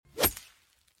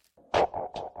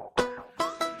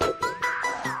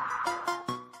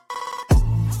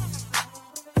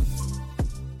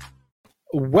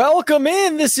Welcome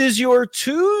in. This is your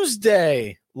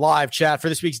Tuesday live chat for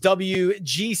this week's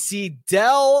WGC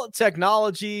Dell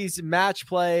Technologies match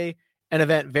play, an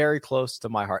event very close to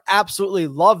my heart. Absolutely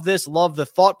love this. Love the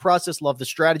thought process. Love the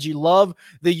strategy. Love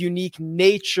the unique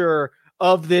nature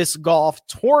of this golf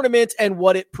tournament and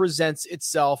what it presents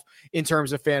itself in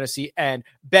terms of fantasy and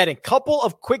betting. Couple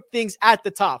of quick things at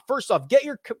the top. First off, get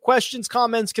your questions,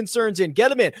 comments, concerns in. Get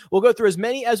them in. We'll go through as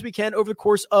many as we can over the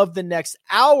course of the next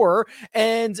hour.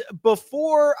 And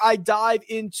before I dive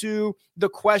into the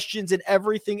questions and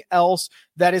everything else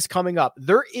that is coming up,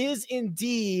 there is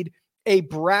indeed a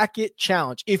bracket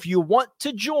challenge. If you want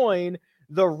to join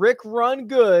the Rick Run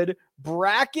Good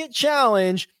bracket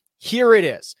challenge, here it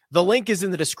is. The link is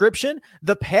in the description.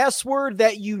 The password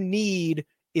that you need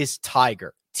is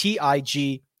Tiger,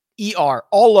 Tiger,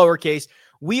 all lowercase.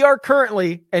 We are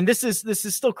currently, and this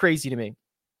is still crazy to me,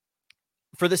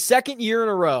 for the second year in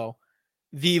a row,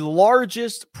 the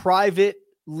largest private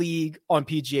league on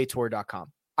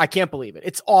PGAtour.com. I can't believe it.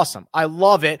 It's awesome. I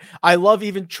love it. I love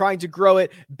even trying to grow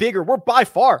it bigger. We're by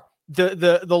far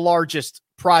the largest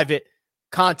private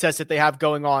contest that they have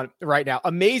going on right now.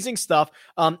 Amazing stuff.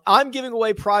 I'm giving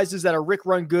away prizes that are Rick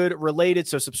Run Good related.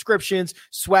 So subscriptions,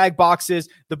 swag boxes.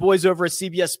 The boys over at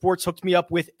CBS Sports hooked me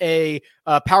up with a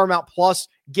Paramount Plus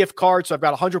gift card. So I've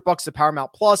got $100 of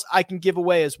Paramount Plus I can give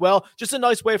away as well. Just a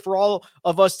nice way for all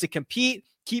of us to compete,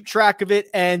 keep track of it,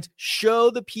 and show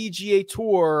the PGA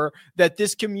Tour that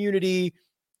this community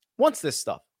wants this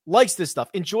stuff, likes this stuff,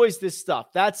 enjoys this stuff.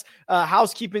 That's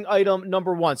housekeeping item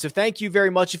number one. So thank you very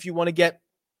much if you want to get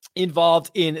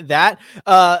involved in that.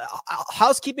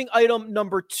 Housekeeping item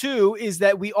number two is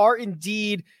that we are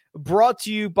indeed brought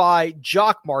to you by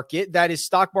Jock Market. That is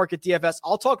Stock Market DFS.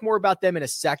 I'll talk more about them in a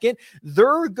second.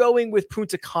 They're going with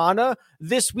Punta Cana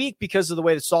this week because of the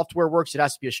way the software works. It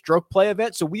has to be a stroke play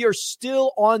event. So we are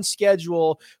still on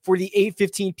schedule for the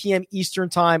 8:15 p.m. Eastern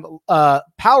time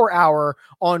power hour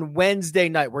on Wednesday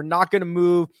night. We're not going to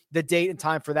move the date and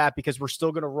time for that because we're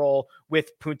still going to roll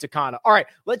with Punta Cana. All right,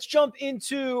 let's jump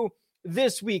into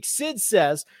this week. Sid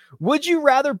says, would you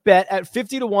rather bet at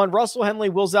 50-1 Russell Henley,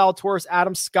 Will Zalatoris,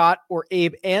 Adam Scott, or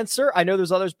Abe Answer? I know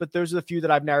there's others, but those are the few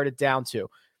that I've narrowed it down to.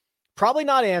 Probably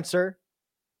not Answer.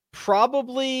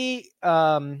 Probably,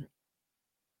 I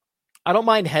don't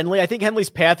mind Henley. I think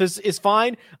Henley's path is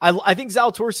fine. I think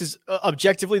Zalatoris is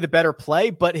objectively the better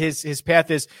play, but his path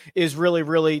is really,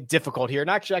 really difficult here. And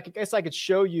actually, I guess I could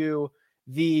show you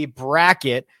the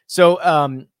bracket.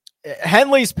 So,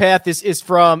 Henley's path is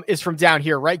from down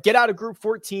here, right? Get out of group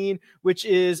 14, which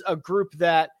is a group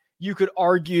that you could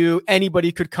argue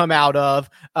anybody could come out of.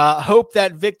 Hope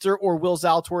that Victor or Will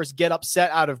Zalatoris get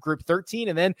upset out of group 13.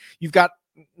 And then you've got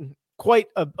quite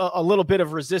a little bit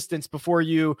of resistance before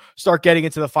you start getting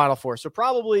into the final four. So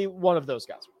probably one of those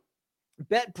guys.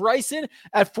 Bet Bryson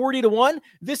at 40-1.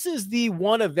 This is the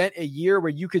one event a year where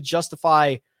you could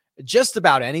justify just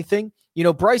about anything. You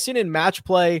know, Bryson in match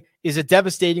play is a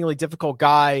devastatingly difficult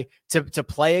guy to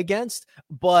play against,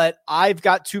 but I've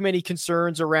got too many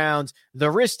concerns around the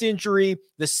wrist injury,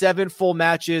 the 7 full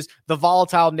matches, the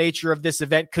volatile nature of this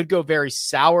event could go very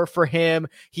sour for him.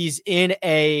 He's in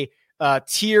a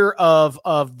tier of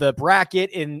the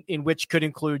bracket in which could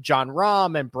include John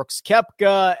Rahm and Brooks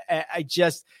Koepka.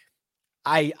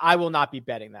 I will not be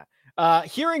betting that.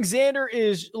 Hearing Xander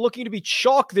is looking to be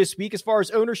chalk this week as far as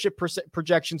ownership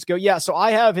projections go. Yeah, so I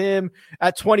have him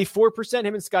at 24%.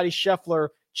 Him and Scotty Scheffler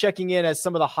checking in as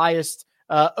some of the highest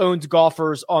owned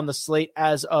golfers on the slate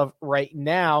as of right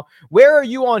now. Where are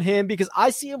you on him? Because I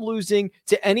see him losing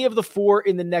to any of the 4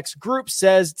 in the next group,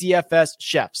 says DFS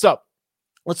Chef. So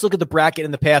let's look at the bracket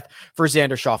and the path for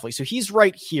Xander Schauffele. So he's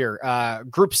right here,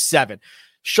 group 7.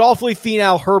 Schauffele,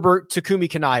 Finau, Herbert, Takumi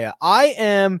Kanaya. I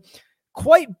am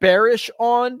quite bearish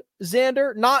on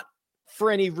Xander, not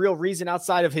for any real reason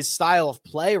outside of his style of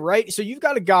play, right? So you've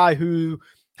got a guy who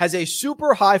has a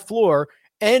super high floor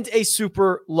and a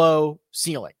super low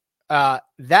ceiling.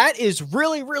 That is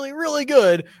really, really, really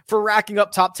good for racking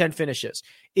up top 10 finishes.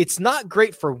 It's not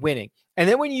great for winning. And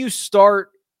then when you start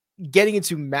getting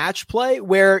into match play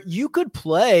where you could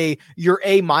play your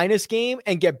A- game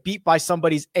and get beat by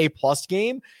somebody's A+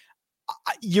 game,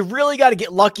 you really got to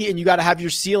get lucky and you got to have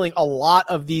your ceiling a lot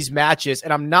of these matches.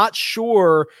 And I'm not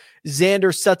sure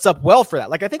Xander sets up well for that.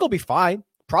 Like, I think he'll be fine.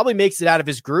 Probably makes it out of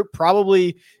his group,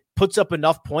 probably puts up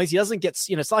enough points. He doesn't get,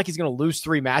 it's not like he's going to lose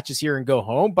 3 matches here and go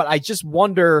home, but I just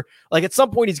wonder, like, at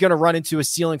some point he's going to run into a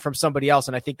ceiling from somebody else.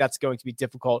 And I think that's going to be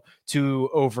difficult to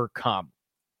overcome.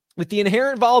 With the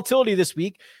inherent volatility this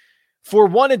week, for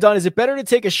one and done, is it better to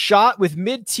take a shot with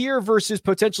mid-tier versus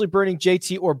potentially burning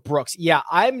JT or Brooks? Yeah,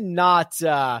 I'm not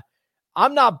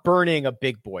I'm not burning a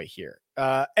big boy here.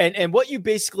 And what you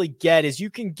basically get is you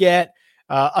can get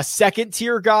a second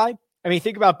tier guy. I mean,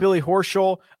 think about Billy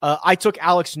Horschel. I took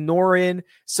Alex Noren,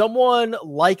 someone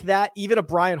like that, even a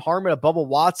Brian Harmon, a Bubba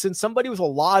Watson, somebody with a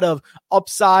lot of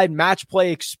upside match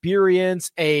play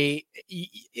experience.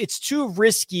 It's too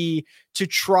risky to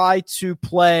try to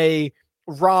play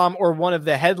Rahm or one of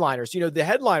the headliners. You know, the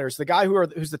headliners, the guy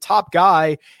who's the top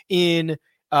guy in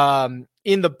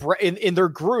their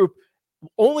group.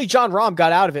 Only John Rahm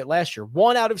got out of it last year.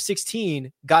 1 out of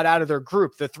 16 got out of their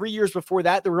group. The 3 years before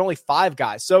that, there were only 5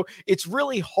 guys. So it's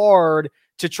really hard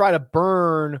to try to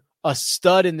burn a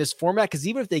stud in this format, because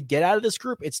even if they get out of this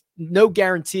group, it's no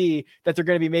guarantee that they're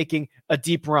going to be making a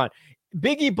deep run.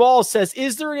 Biggie Ball says,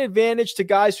 is there an advantage to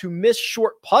guys who miss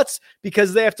short putts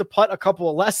because they have to putt a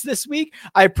couple of less this week?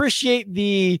 I appreciate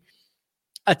the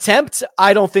attempt.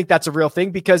 I don't think that's a real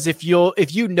thing, because if you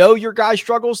know your guy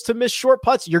struggles to miss short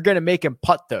putts, you're going to make him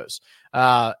putt those.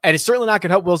 And it's certainly not going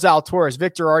to help Will Zalatoris.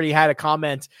 Victor already had a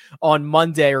comment on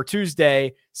Monday or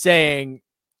Tuesday saying,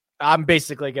 I'm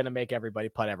basically going to make everybody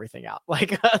putt everything out.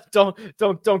 Like,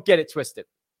 don't get it twisted.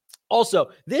 Also,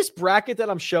 this bracket that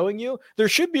I'm showing you, there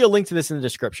should be a link to this in the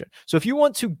description. So if you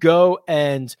want to go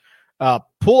and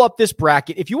pull up this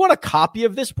bracket, if you want a copy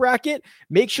of this bracket,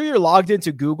 make sure you're logged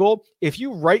into Google. If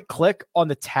you right click on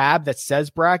the tab that says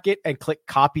bracket and click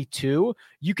copy to,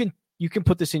 you can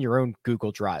put this in your own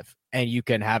Google Drive, and you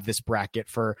can have this bracket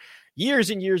for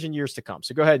years and years and years to come.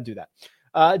 So go ahead and do that.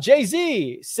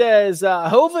 Jay-Z says,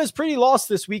 Hova is pretty lost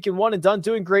this week and one and done,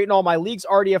 doing great in all my leagues.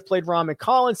 Already have played Rahm and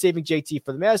Collins, saving JT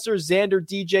for the Masters. Xander,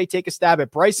 DJ, take a stab at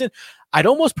Bryson. I'd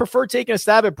almost prefer taking a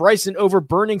stab at Bryson over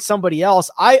burning somebody else.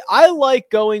 I like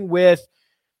going with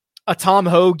a Tom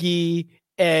Hoagie,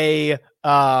 a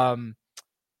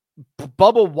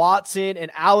Bubba Watson,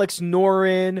 and Alex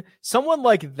Noren, someone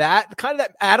like that. Kind of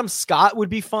that Adam Scott would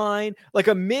be fine. Like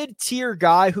a mid-tier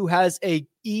guy who has a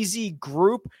easy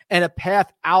group and a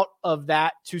path out of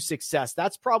that to success.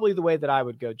 That's probably the way that I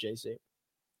would go, JC.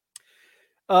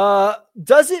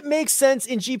 Does it make sense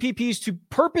in GPPs to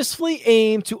purposefully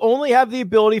aim to only have the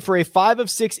ability for a 5 of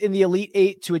 6 in the Elite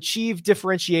 8 to achieve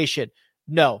differentiation?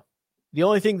 No. The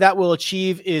only thing that will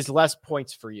achieve is less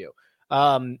points for you.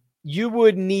 You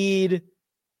would need,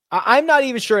 I'm not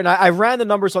even sure, and I ran the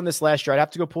numbers on this last year. I'd have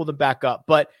to go pull them back up,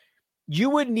 but you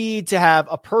would need to have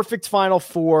a perfect Final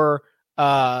Four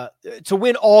to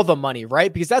win all the money,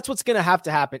 right? Because that's what's going to have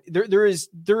to happen. There is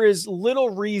little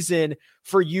reason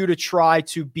for you to try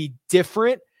to be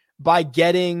different by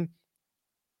building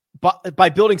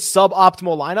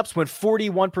suboptimal lineups when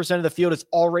 41% of the field is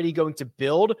already going to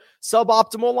build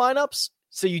suboptimal lineups.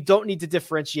 So you don't need to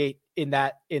differentiate in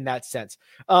that sense.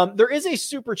 There is a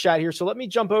super chat here, so let me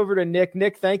jump over to Nick.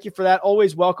 Nick, thank you for that.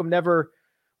 Always welcome, never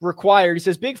required. He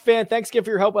says, big fan. Thanks again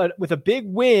for your help with a big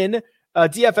win.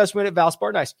 DFS win at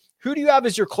Valspar. Nice. Who do you have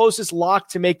as your closest lock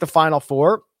to make the Final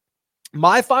Four?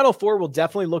 My Final Four will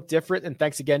definitely look different, and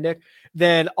thanks again, Nick,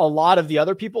 than a lot of the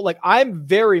other people. Like, I'm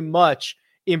very much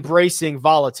embracing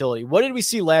volatility. What did we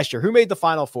see last year? Who made the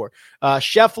Final Four?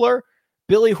 Scheffler,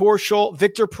 Billy Horschel,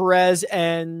 Victor Perez,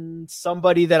 and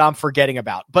somebody that I'm forgetting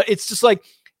about. But it's just like,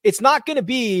 it's not going to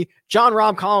be John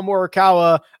Rahm, Colin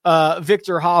Morikawa,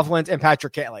 Victor Hovland, and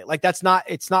Patrick Cantlay. Like, it's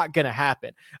not going to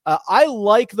happen. I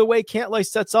like the way Cantlay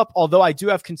sets up, although I do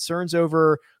have concerns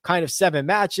over kind of 7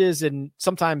 matches. And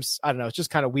sometimes, I don't know, it's just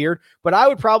kind of weird. But I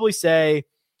would probably say,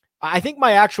 I think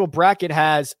my actual bracket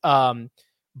has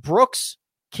Brooks,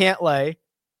 Cantlay,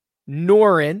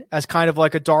 Noren as kind of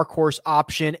like a dark horse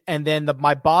option. And then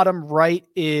my bottom right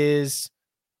is,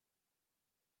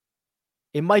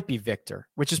 it might be Victor,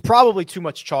 which is probably too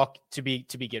much chalk to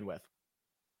begin with.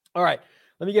 All right,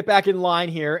 let me get back in line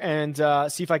here and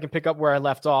see if I can pick up where I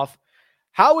left off.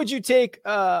 How would you take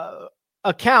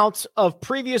account of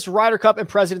previous Ryder Cup and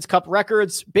President's Cup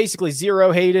records? Basically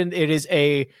 0, Hayden. It is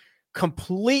a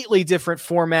completely different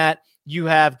format. You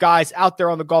have guys out there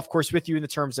on the golf course with you in the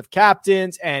terms of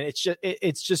captains, and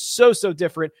it's just so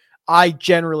different. I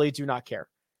generally do not care.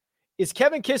 Is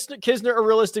Kevin Kisner a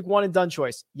realistic one and done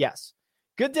choice? Yes.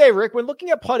 Good day, Rick. When looking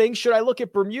at putting, should I look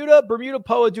at Bermuda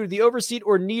Poa due to the overseed,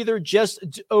 or neither,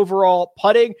 just overall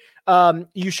putting?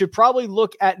 You should probably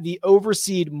look at the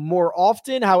overseed more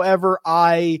often. However,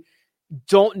 I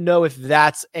don't know if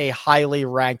that's a highly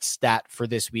ranked stat for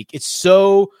this week. It's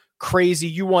so crazy.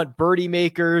 You want birdie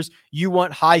makers. You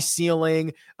want high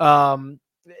ceiling. I'm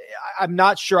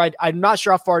not sure. I'm not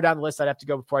sure how far down the list I'd have to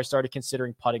go before I started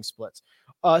considering putting splits.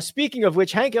 Speaking of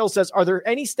which, Hank L says, are there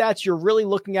any stats you're really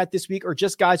looking at this week, or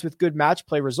just guys with good match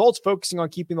play results, focusing on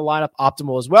keeping the lineup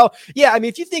optimal as well? Yeah, I mean,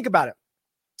 if you think about it,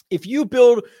 if you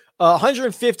build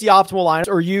 150 optimal lineups,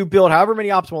 or you build however many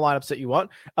optimal lineups that you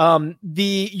want,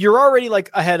 you're already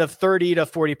like ahead of 30 to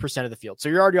 40% of the field. So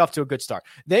you're already off to a good start.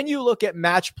 Then you look at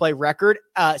match play record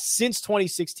since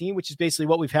 2016, which is basically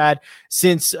what we've had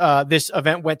since this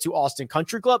event went to Austin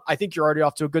Country Club. I think you're already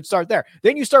off to a good start there.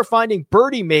 Then you start finding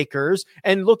birdie makers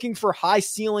and looking for high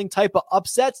ceiling type of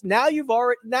upsets. Now you're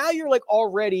like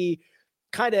already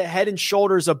kind of head and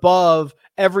shoulders above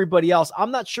everybody else.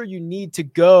 I'm not sure you need to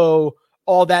go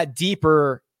all that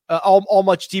deeper, all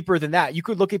much deeper than that. You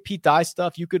could look at Pete Dye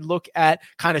stuff. You could look at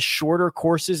kind of shorter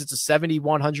courses. It's a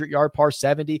 7,100 yard par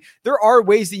 70. There are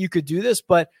ways that you could do this,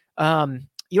 but you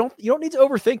don't need to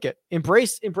overthink it.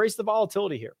 Embrace the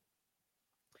volatility here.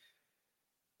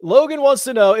 Logan wants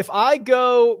to know, if I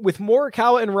go with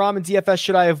Morikawa and Rahm and DFS,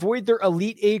 should I avoid their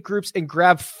Elite 8 groups and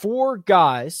grab 4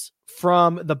 guys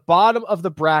from the bottom of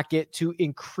the bracket to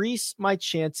increase my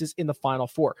chances in the final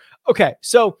 4? Okay,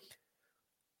 so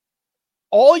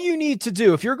all you need to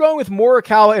do, if you're going with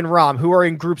Morikawa and Rahm, who are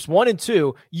in groups 1 and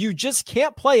 2, you just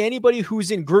can't play anybody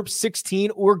who's in group 16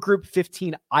 or group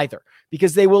 15 either,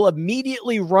 because they will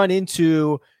immediately run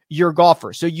into your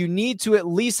golfer. So you need to at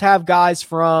least have guys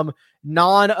from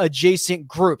non-adjacent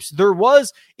groups. There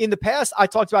was, in the past, I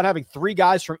talked about having 3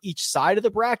 guys from each side of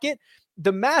the bracket.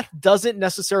 The math doesn't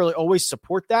necessarily always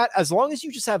support that, as long as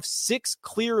you just have 6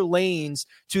 clear lanes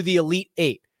to the Elite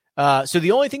 8. So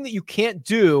the only thing that you can't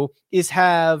do is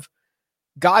have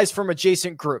guys from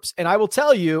adjacent groups. And I will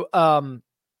tell you, building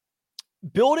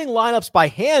lineups by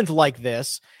hand like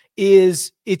this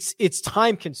it's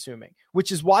time consuming,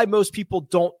 which is why most people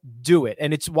don't do it.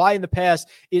 And it's why in the past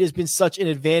it has been such an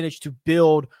advantage to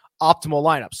build optimal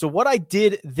lineups. So what I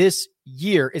did this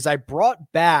year is I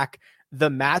brought back the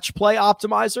match play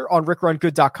optimizer on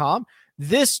rickrungood.com.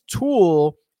 This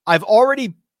tool, I've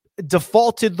already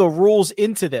defaulted the rules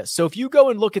into this. So if you go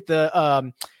and look at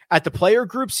the player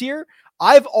groups here,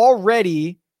 I've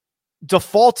already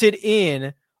defaulted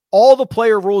in all the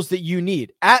player rules that you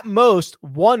need. At most,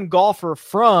 1 golfer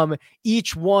from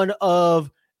each one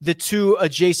of the 2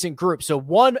 adjacent groups. So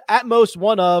at most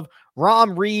one of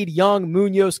Rahm, Reed, Young,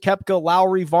 Munoz, Koepka,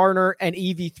 Lowry, Varner, and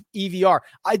EVR.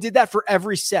 I did that for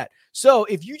every set. So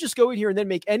if you just go in here and then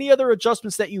make any other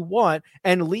adjustments that you want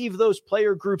and leave those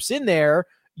player groups in there,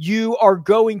 you are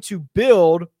going to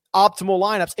build optimal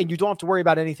lineups and you don't have to worry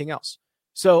about anything else.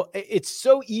 So it's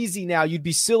so easy now. You'd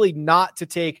be silly not to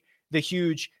take the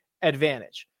huge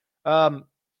advantage.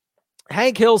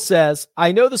 Hank Hill says,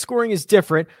 I know the scoring is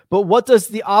different, but what does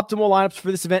the optimal lineups for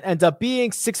this event end up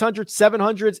being? 600,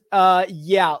 700s?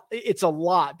 Yeah, it's a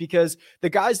lot, because the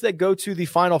guys that go to the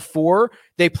final 4,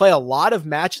 they play a lot of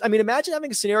matches. I mean, imagine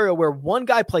having a scenario where one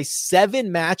guy plays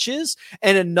 7 matches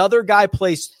and another guy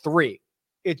plays 3.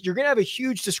 You're going to have a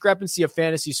huge discrepancy of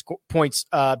fantasy points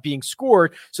being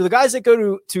scored. So the guys that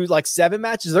go to like 7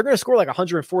 matches, they're going to score like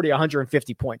 140,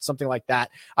 150 points, something like that,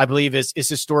 I believe is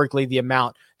historically the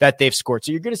amount that they've scored.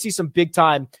 So you're going to see some big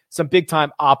time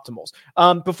optimals.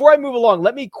 Before I move along,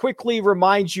 let me quickly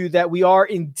remind you that we are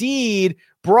indeed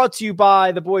brought to you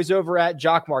by the boys over at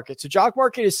Jock Market. So Jock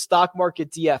Market is stock market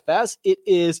DFS. It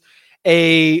is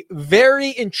a very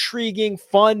intriguing,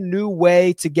 fun new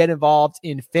way to get involved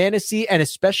in fantasy, and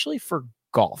especially for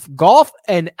golf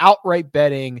and outright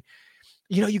betting.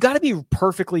 You know, you got to be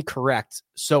perfectly correct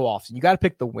so often. You got to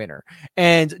pick the winner.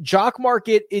 And Jock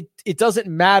Market, it doesn't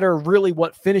matter really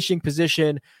what finishing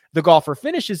position the golfer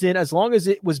finishes in, as long as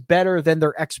it was better than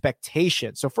their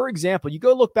expectation. So for example, you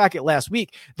go look back at last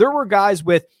week, there were guys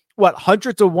with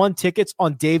 100-1 tickets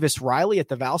on Davis Riley at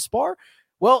the Valspar.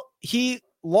 Well, he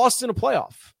lost in a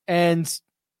playoff and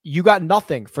you got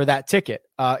nothing for that ticket.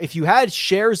 If you had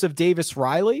shares of Davis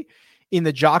Riley in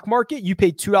the Jock Market, you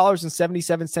paid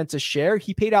 $2.77 a share.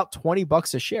 He paid out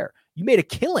 $20 a share. You made a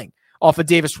killing off of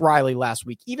Davis Riley last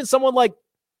week. Even someone like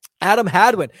Adam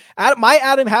Hadwin. My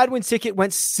Adam Hadwin ticket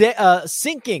went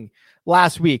sinking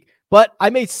last week, but I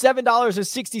made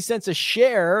 $7.60 a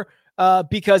share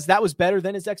because that was better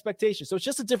than his expectation. So it's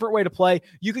just a different way to play.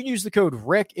 You can use the code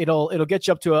Rick. It'll get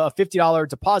you up to a $50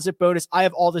 deposit bonus. I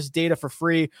have all this data for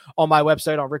free on my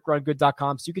website on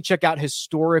rickrungood.com. So you can check out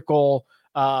historical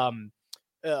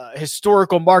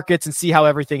markets and see how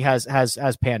everything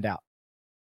has panned out.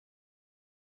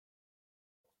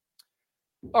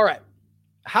 All right.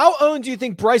 How owned do you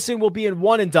think Bryson will be in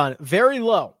one and done? Very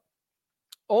low.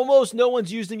 Almost no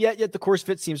one's used him yet the course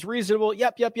fit seems reasonable.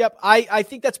 Yep. I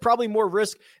think that's probably more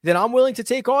risk than I'm willing to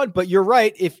take on, but you're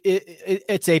right. If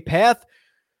it's a path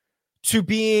to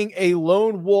being a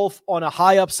lone wolf on a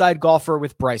high upside golfer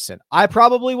with Bryson, I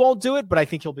probably won't do it, but I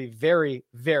think he'll be very,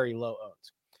 very low owned.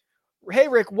 Hey,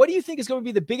 Rick, what do you think is going to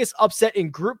be the biggest upset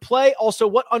in group play? Also,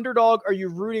 what underdog are you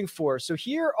rooting for? So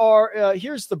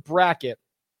here's the bracket.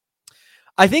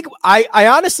 I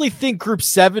honestly think Group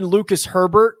 7, Lucas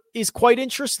Herbert, is quite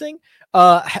interesting.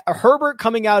 Herbert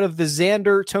coming out of the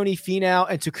Xander, Tony Finau,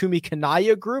 and Takumi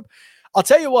Kanaya group. I'll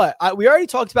tell you what, we already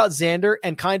talked about Xander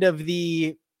and kind of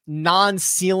the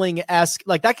non-ceiling-esque,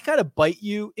 like that can kind of bite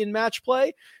you in match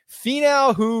play.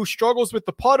 Finau, who struggles with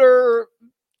the putter,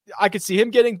 I could see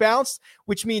him getting bounced,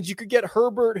 which means you could get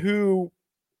Herbert, who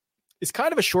is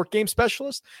kind of a short game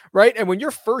specialist, right? And when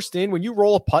you're first in, when you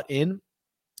roll a putt in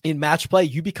match play,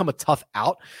 you become a tough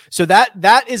out. So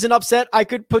that is an upset I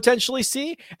could potentially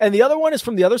see. And the other one is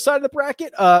from the other side of the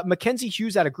bracket. Mackenzie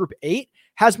Hughes out of Group 8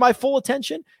 has my full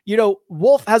attention. You know,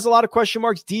 Wolf has a lot of question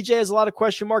marks. DJ has a lot of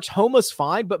question marks. Homa's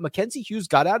fine, but Mackenzie Hughes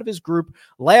got out of his group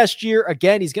last year.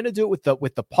 Again, he's going to do it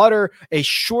with the putter. A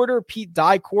shorter Pete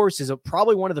Dye course is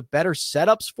probably one of the better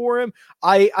setups for him.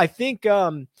 I think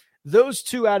those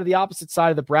two out of the opposite side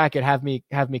of the bracket have me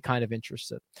kind of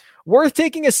interested. Worth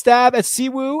taking a stab at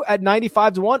Siwoo at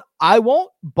 95-1. I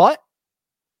won't, but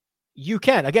you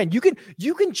can. Again, you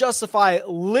can justify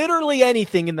literally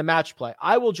anything in the match play.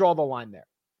 I will draw the line there.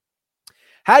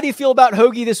 How do you feel about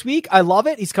Hoagie this week? I love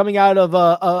it. He's coming out of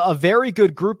a very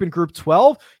good group in Group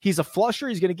 12. He's a flusher.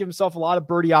 He's going to give himself a lot of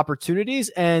birdie opportunities.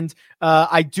 And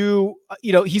he's going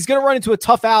to run into a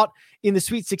tough out in the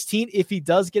Sweet 16 if he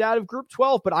does get out of Group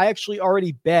 12. But I actually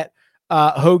already bet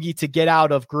Hoagie to get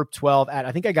out of Group 12 at,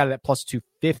 I think I got it at plus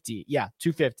 250. Yeah,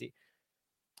 250.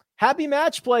 Happy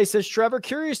match play, says Trevor.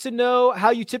 Curious to know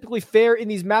how you typically fare in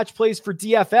these match plays for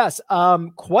DFS.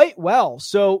 Quite well.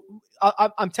 So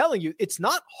I'm telling you, it's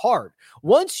not hard.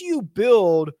 Once you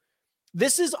build,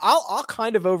 I'll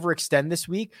kind of overextend this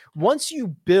week. Once you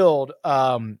build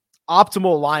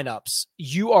optimal lineups,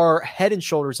 you are head and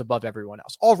shoulders above everyone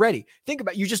else already. Think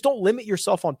about it. You just don't limit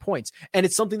yourself on points. And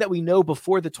it's something that we know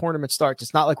before the tournament starts.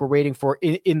 It's not like we're waiting for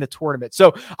in the tournament.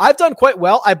 So I've done quite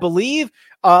well. I believe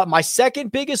my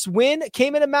second biggest win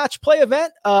came in a match play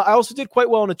event. I also did quite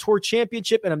well in a tour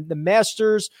championship and the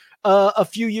Masters a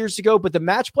few years ago, but the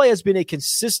match play has been a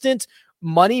consistent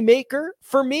money maker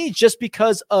for me just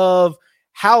because of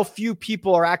how few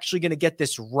people are actually going to get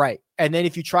this right. And then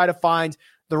if you try to find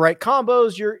the right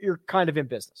combos, you're kind of in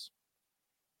business.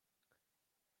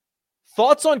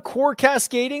 Thoughts on core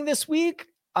cascading this week?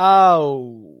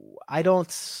 Oh, I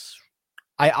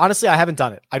haven't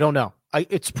done it. I don't know.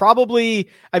 It's probably,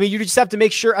 you just have to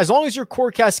make sure, as long as your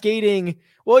core cascading,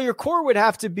 well, your core would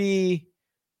have to be,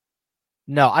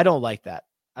 no, I don't like that.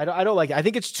 I don't like it. I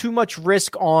think it's too much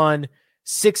risk on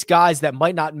 6 guys that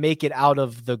might not make it out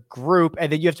of the group. And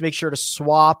then you have to make sure to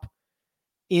swap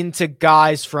into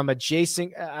guys from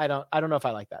adjacent. I don't know if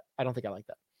I like that. I don't think I like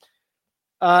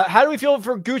that. How do we feel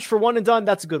for Gooch for one and done?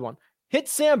 That's a good one. Hit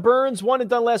Sam Burns, one and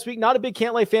done last week. Not a big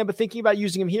Cantlay fan, but thinking about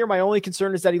using him here. My only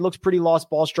concern is that he looks pretty lost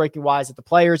ball striking wise at the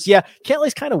players. Yeah,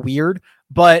 Cantlay's kind of weird,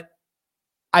 but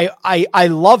I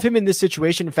love him in this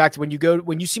situation. In fact, when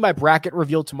you see my bracket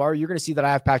revealed tomorrow, you're going to see that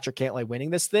I have Patrick Cantlay winning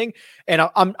this thing, and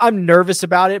I'm nervous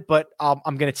about it, but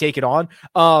I'm going to take it on.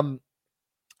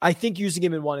 I think using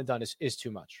him in one and done is too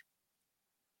much.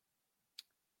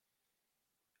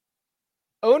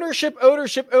 Ownership.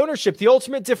 The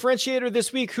ultimate differentiator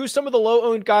this week. Who's some of the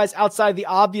low-owned guys outside the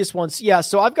obvious ones? Yeah,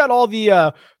 so I've got all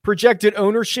the projected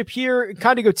ownership here.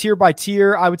 Kind of go tier by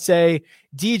tier. I would say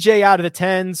DJ out of the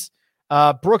 10s,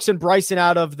 Brooks and Bryson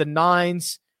out of the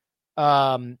 9s,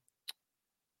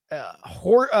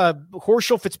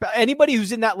 Horschel, Fitzpatrick, anybody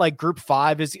who's in that like group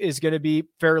 5 is going to be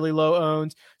fairly low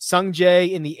owned. Sung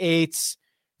Jae in the 8s,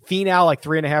 Finau like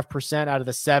 3.5% out of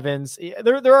the 7s.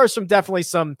 There are definitely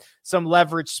some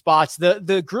leverage spots.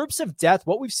 The groups of death,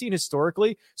 what we've seen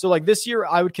historically. So like this year,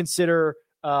 I would consider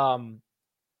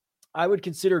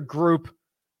group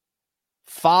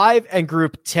 5 and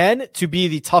group 10 to be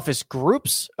the toughest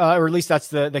groups, or at least that's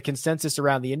the consensus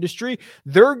around the industry.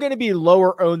 They're going to be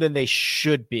lower owned than they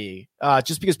should be,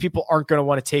 just because people aren't going to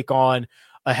want to take on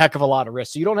a heck of a lot of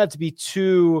risk. So you don't have to be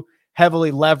too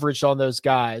heavily leveraged on those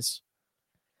guys.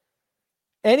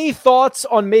 Any thoughts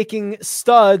on making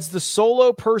studs the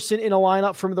solo person in a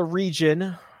lineup from the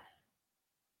region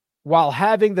while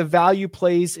having the value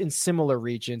plays in similar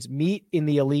regions meet in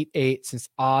the Elite 8 since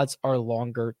odds are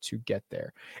longer to get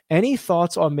there? Any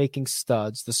thoughts on making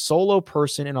studs the solo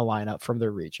person in a lineup from their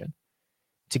region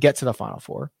to get to the Final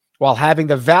Four while having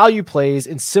the value plays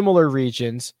in similar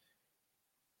regions?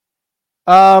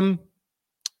 I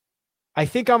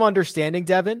think I'm understanding,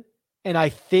 Devin, and I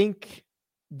think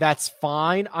that's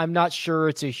fine. I'm not sure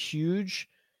it's a huge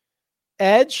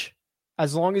edge.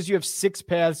 as long as you have 6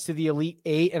 paths to the Elite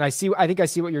 8, and I think I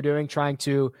see what you're doing, trying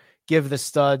to give the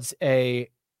studs a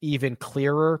even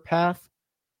clearer path,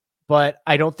 but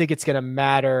I don't think it's going to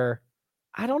matter.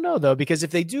 I don't know though, because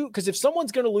if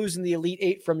someone's going to lose in the Elite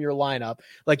 8 from your lineup,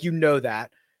 like, that,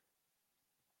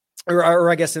 or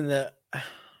I guess I'd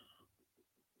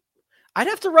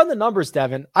have to run the numbers,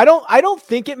 Devin. I don't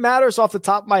think it matters off the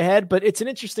top of my head, but it's an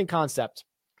interesting concept.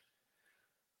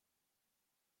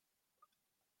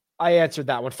 I answered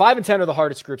that one. 5 and 10 are the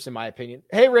hardest groups, in my opinion.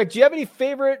 Hey, Rick, do you have any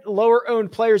favorite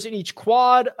lower-owned players in each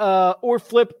quad, or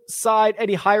flip side,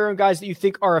 any higher-owned guys that you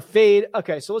think are a fade?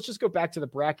 Okay, so let's just go back to the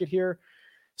bracket here.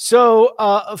 So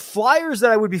flyers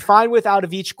that I would be fine with out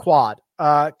of each quad.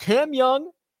 Cam Young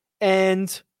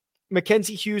and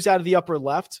Mackenzie Hughes out of the upper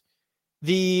left.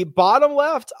 The bottom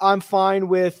left, I'm fine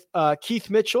with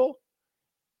Keith Mitchell,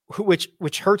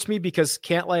 which hurts me because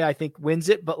Cantlay, I think, wins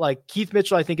it. But like Keith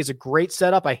Mitchell, I think, is a great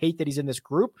setup. I hate that he's in this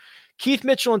group. Keith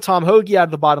Mitchell and Tom Hoagie out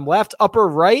of the bottom left. Upper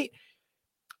right,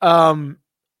 Norin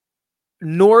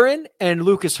and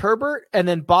Lucas Herbert. And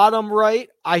then bottom right,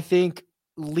 I think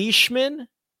Leishman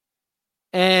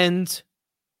and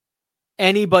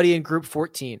anybody in group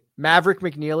 14. Maverick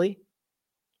McNeely.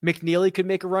 McNeely could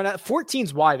make a run at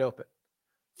 14's wide open.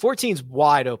 14's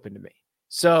wide open to me.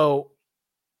 So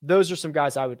those are some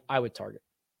guys I would target.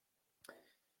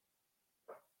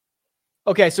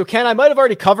 Okay, so Ken, I might have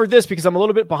already covered this because I'm a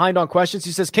little bit behind on questions.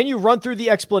 He says, can you run through the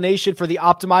explanation for the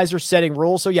optimizer setting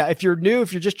rule? So yeah, if you're new,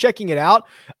 if you're just checking it out,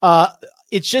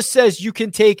 it just says you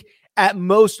can take at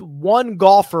most one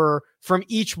golfer from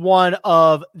each one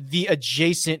of the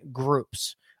adjacent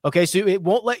groups. Okay, so it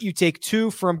won't let you take 2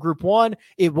 from group 1.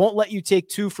 It won't let you take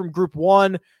 2 from group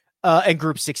 1 and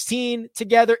group 16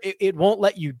 together. It won't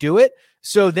let you do it.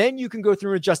 So then you can go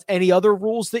through and adjust any other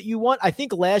rules that you want. I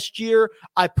think last year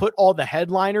I put all the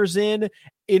headliners in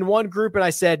one group and I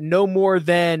said no more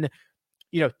than,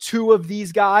 2 of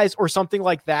these guys or something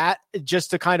like that,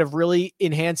 just to kind of really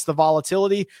enhance the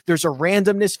volatility. There's a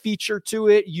randomness feature to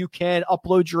it. You can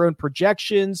upload your own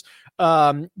projections.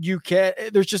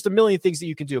 There's just a million things that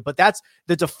you can do, but that's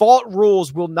the default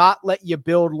rules. Will not let you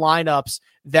build lineups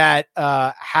that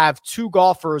have 2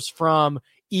 golfers from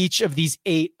each of these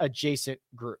 8 adjacent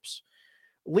groups.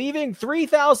 Leaving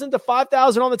 3,000 to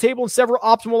 5,000 on the table in several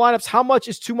optimal lineups. How much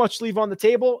is too much to leave on the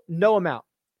table? No amount.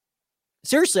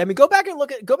 Seriously, I mean, go back and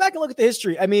look at the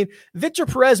history. I mean, Victor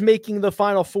Perez making the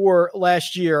Final Four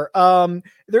last year.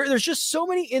 There's just so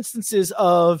many instances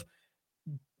of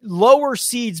lower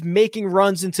seeds making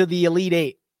runs into the Elite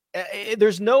 8.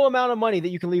 There's no amount of money that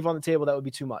you can leave on the table that would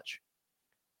be too much.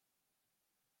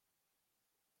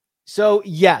 So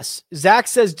yes, Zach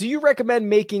says, do you recommend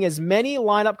making as many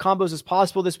lineup combos as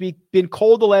possible this week? Been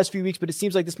cold the last few weeks, but it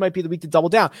seems like this might be the week to double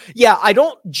down. Yeah, I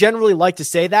don't generally like to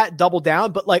say that, double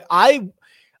down, but like I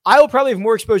will probably have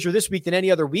more exposure this week than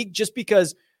any other week, just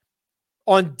because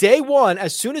on day one,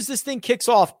 as soon as this thing kicks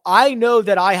off, I know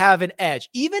that I have an edge.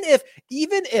 Even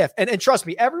if, and trust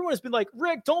me, everyone has been like,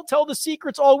 Rick, don't tell the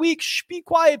secrets all week. Shh, be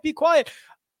quiet.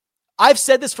 I've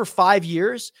said this for 5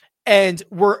 years. And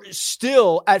we're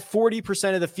still at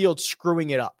 40% of the field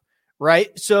screwing it up, right?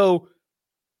 So,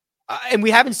 and we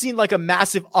haven't seen like a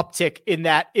massive uptick in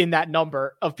that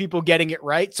number of people getting it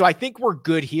right. So I think we're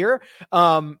good here.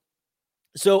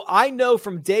 So I know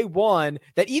from day one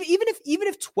that even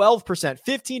if 12%,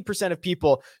 15% of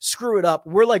people screw it up,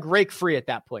 we're like rake free at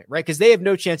that point, right? Because they have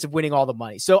no chance of winning all the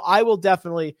money. So I will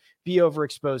definitely be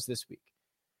overexposed this week.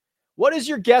 What is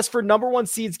your guess for number 1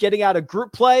 seeds getting out of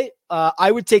group play? I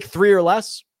would take 3 or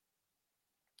less.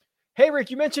 Hey,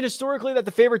 Rick, you mentioned historically that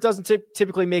the favorite doesn't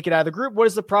typically make it out of the group. What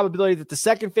is the probability that the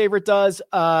second favorite does?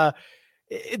 I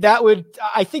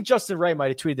think Justin Ray might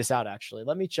have tweeted this out, actually.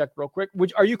 Let me check real quick.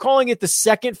 Are you calling it the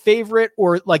second favorite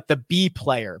or like the B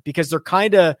player? Because they're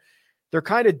kind of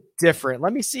different.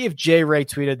 Let me see if Jay Ray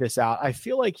tweeted this out. I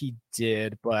feel like he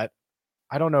did, but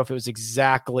I don't know if it was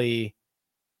exactly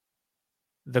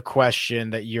the question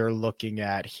that you're looking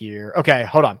at here. Okay,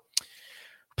 hold on.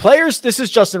 Players, this is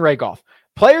Justin Ray Golf.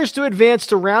 Players to advance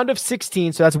to round of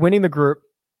 16, so that's winning the group,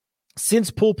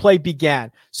 since pool play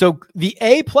began. So the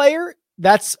A player,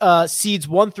 that's seeds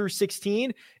 1 through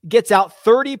 16, gets out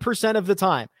 30% of the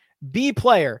time. B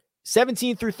player,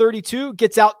 17 through 32,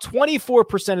 gets out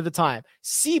 24% of the time.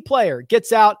 C player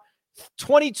gets out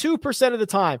 22% of the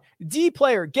time. D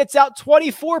player gets out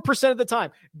 24% of the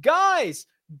time. Guys,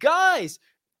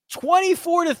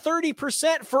 24 to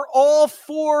 30% for all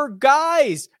 4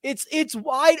 guys. It's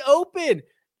wide open.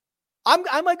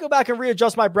 I might go back and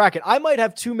readjust my bracket. I might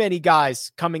have too many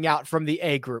guys coming out from the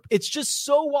A group. It's just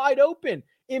so wide open.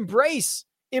 Embrace.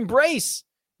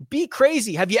 Be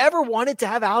crazy. Have you ever wanted to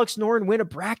have Alex Noren win a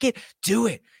bracket? Do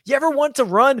it. You ever want to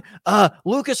run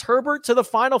Lucas Herbert to the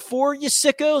Final Four? You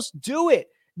sickos, do it.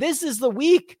 This is the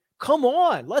week. Come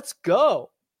on, let's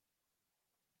go.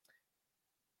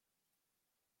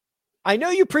 I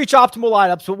know you preach optimal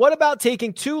lineups, but what about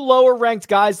taking two lower ranked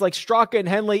guys like Straka and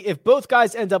Henley? If both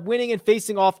guys end up winning and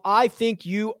facing off, I think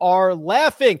you are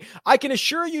laughing. I can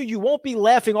assure you, you won't be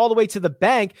laughing all the way to the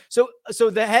bank. So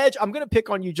the hedge, I'm going to pick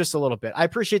on you just a little bit. I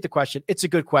appreciate the question. It's a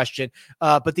good question.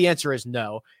 But the answer is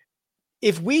no.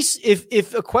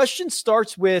 If a question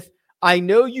starts with, I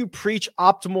know you preach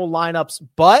optimal lineups,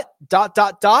 but ...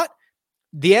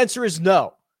 the answer is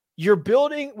no. We're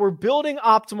building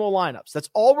optimal lineups. That's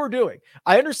all we're doing.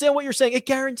 I understand what you're saying. It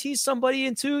guarantees somebody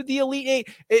into the Elite Eight.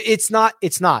 It's not.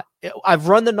 I've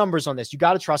run the numbers on this. You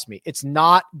got to trust me. It's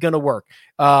not going to work.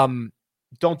 Don't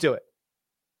do it.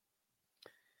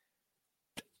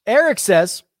 Eric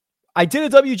says, I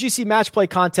did a WGC match play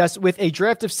contest with a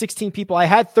draft of 16 people. I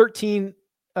had 13,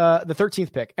 the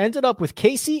 13th pick. Ended up with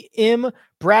Casey, Im,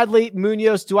 Bradley,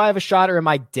 Munoz. Do I have a shot or am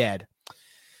I dead?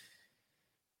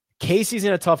 Casey's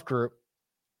in a tough group.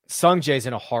 Sungjae's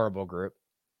in a horrible group.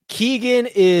 Keegan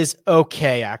is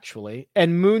okay, actually.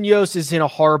 And Munoz is in a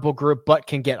horrible group, but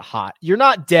can get hot. You're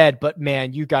not dead, but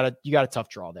man, you got a tough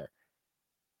draw there.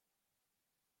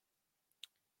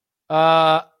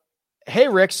 Hey,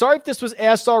 Rick, sorry if this was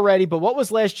asked already, but what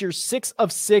was last year's 6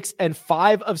 of 6 and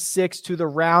 5 of 6 to the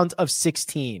round of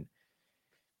 16?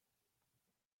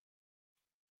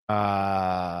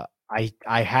 I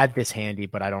had this handy,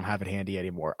 but I don't have it handy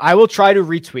anymore. I will try to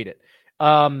retweet it.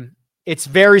 It's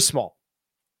very small.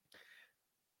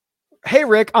 Hey,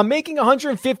 Rick, I'm making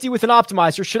 150 with an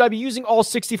optimizer. Should I be using all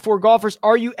 64 golfers?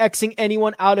 Are you Xing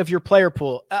anyone out of your player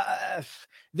pool?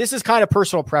 This is kind of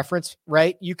personal preference,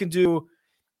 right? You can do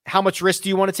how much risk do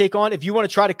you want to take on? If you want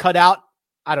to try to cut out,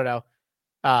 I don't know,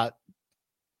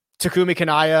 Takumi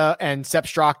Kanaya and Sepp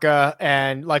Straka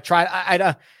and like try,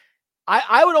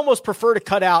 I would almost prefer to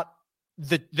cut out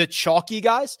the chalky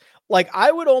guys. Like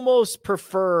I would almost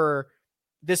prefer,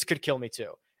 this could kill me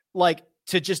too, like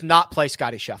to just not play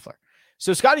Scotty Scheffler.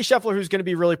 So Scotty Scheffler, who's going to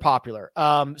be really popular.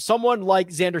 Someone like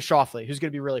Xander Schauffele, who's going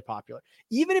to be really popular.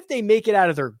 Even if they make it out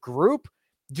of their group,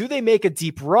 do they make a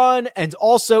deep run? And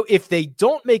also if they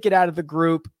don't make it out of the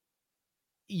group,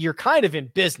 you're kind of in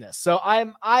business. So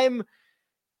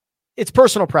it's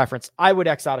personal preference. I would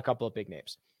X out a couple of big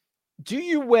names. Do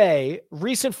you weigh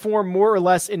recent form more or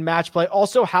less in match play?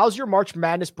 Also, how's your March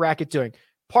Madness bracket doing?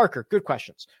 Parker, good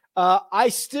questions. I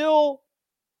still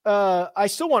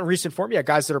want recent form. Yeah,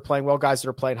 guys that are playing well, guys that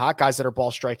are playing hot, guys that are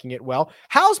ball striking it well.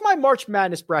 How's my March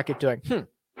Madness bracket doing?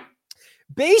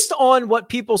 Based on what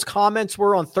people's comments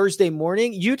were on Thursday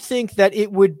morning, you'd think that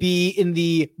it would be in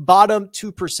the bottom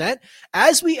 2%.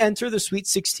 As we enter the Sweet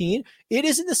 16, it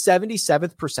is in the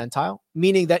 77th percentile,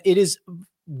 meaning that it is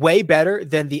way better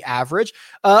than the average.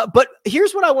 But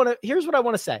here's what I want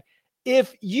to say.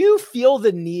 If you feel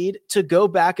the need to go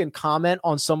back and comment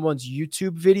on someone's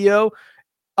YouTube video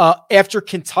after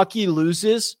Kentucky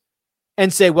loses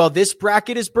and say, well, this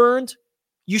bracket is burned,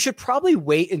 you should probably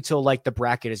wait until like the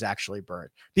bracket is actually burned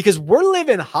because we're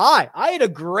living high. I had a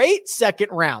great second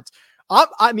round.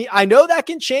 I know that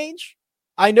can change.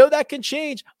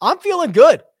 I'm feeling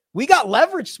good. We got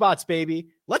leverage spots, baby.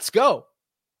 Let's go.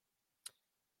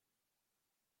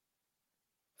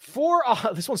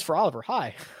 This one's for Oliver.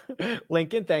 Hi,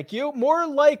 Lincoln. Thank you. More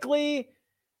likely,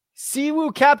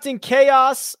 Siwoo Captain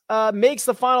Chaos makes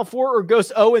the Final Four or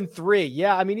goes 0-3.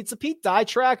 Yeah, I mean it's a Pete Dye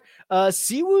track.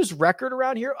 Siwoo's record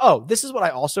around here. Oh, this is what I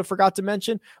also forgot to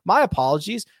mention. My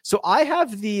apologies. So I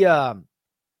have the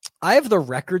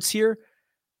records here,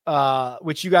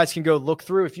 which you guys can go look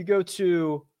through. If you go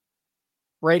to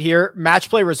right here, match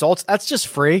play results, that's just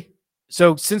free.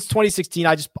 So since 2016,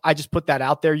 I just put that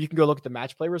out there. You can go look at the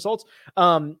match play results.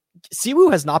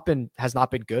 Siwoo has not been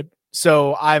good.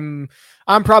 So I'm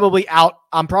probably out.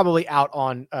 I'm probably out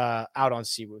on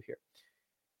Siwoo here.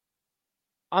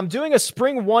 I'm doing a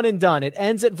spring one and done. It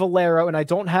ends at Valero, and I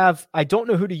don't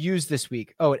know who to use this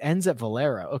week. Oh, it ends at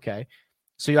Valero. Okay.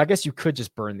 So I guess you could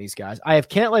just burn these guys. I have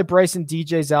Cantlay, Bryson,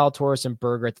 DJ, Zalatoris, and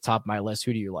Berger at the top of my list.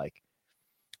 Who do you like?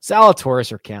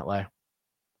 Zalatoris or Cantlay?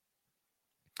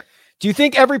 Do you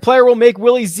think every player will make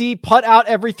Willie Z putt out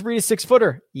every 3 to 6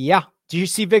 footer? Yeah. Do you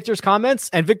see Victor's comments?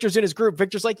 And Victor's in his group.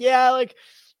 Victor's like, yeah, like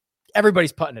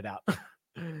everybody's putting it out.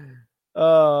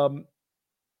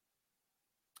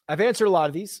 I've answered a lot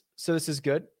of these, so this is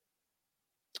good.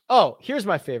 Oh, here's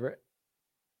my favorite.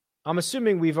 I'm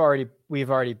assuming we've already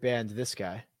banned this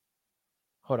guy.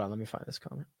 Hold on, let me find this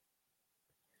comment.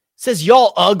 It says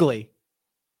y'all ugly.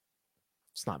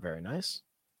 It's not very nice.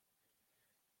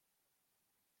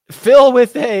 Phil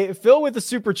with a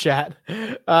super chat.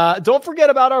 Don't forget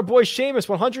about our boy Seamus,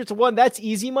 100-1. That's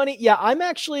easy money. Yeah, I'm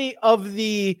actually of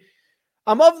the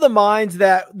mind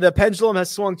that the pendulum has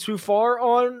swung too far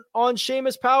on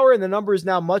Seamus Power, and the number is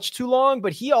now much too long.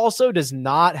 But he also does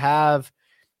not have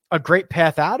a great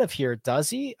path out of here, does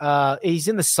he? He's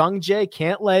in the Sung Jae,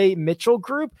 Cantlay, Mitchell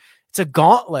group. It's a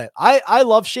gauntlet. I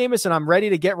love Seamus, and I'm ready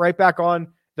to get right back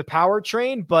on the power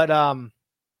train, but I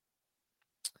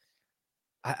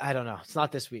don't know. It's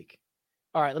not this week.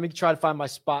 All right, let me try to find my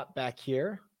spot back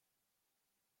here.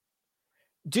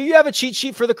 Do you have a cheat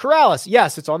sheet for the Corrales?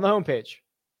 Yes, it's on the homepage.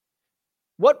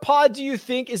 What pod do you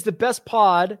think is the best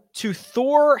pod to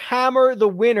Thor hammer the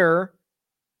winner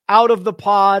out of the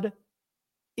pod?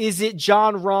 Is it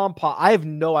John Rahm pod? I have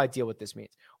no idea what this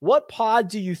means. What pod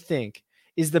do you think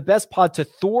is the best pod to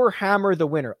Thor hammer the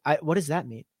winner? What does that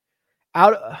mean?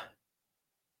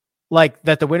 Like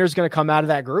that the winner is going to come out of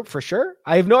that group for sure?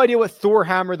 I have no idea what Thor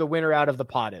hammer the winner out of the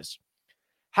pod is.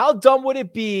 How dumb would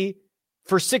it be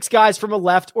for 6 guys from a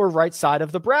left or right side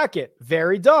of the bracket?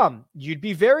 Very dumb. You'd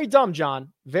be very dumb, John.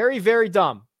 Very, very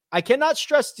dumb. I cannot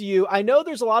stress to you. I know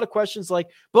there's a lot of questions like,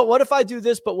 but what if I do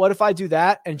this? But what if I do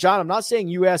that? And John, I'm not saying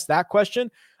you asked that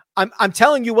question. I'm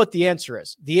telling you what the answer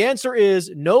is. The answer is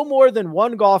no more than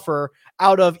 1 golfer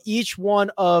out of each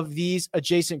one of these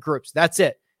adjacent groups. That's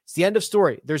it. It's the end of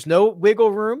story. There's no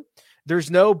wiggle room. There's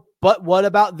no, but what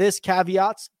about this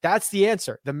caveats? That's the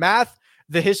answer. The math,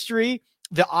 the history,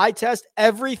 the eye test,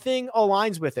 everything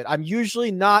aligns with it. I'm usually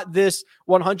not this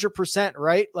 100%,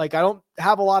 right? Like I don't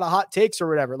have a lot of hot takes or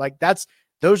whatever. Like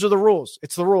those are the rules.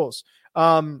 It's the rules.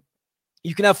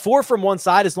 You can have 4 from one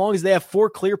side as long as they have 4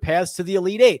 clear paths to the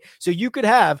Elite 8. So you could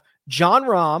have John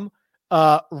Rahm,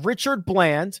 Richard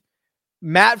Bland,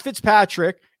 Matt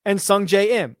Fitzpatrick, and Sung Jae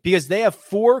Im, because they have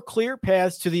 4 clear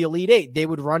paths to the Elite 8. They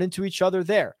would run into each other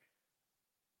there.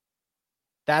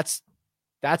 That's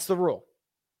the rule.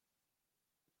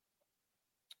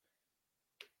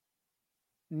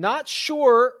 Not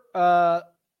sure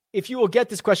if you will get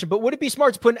this question, but would it be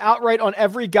smart to put an outright on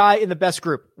every guy in the best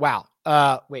group? Wow.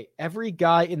 Wait, every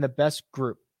guy in the best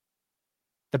group.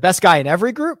 The best guy in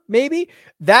every group, maybe?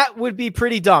 That would be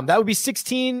pretty dumb. That would be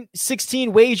 16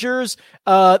 wagers.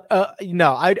 No,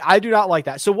 I do not like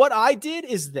that. So what I did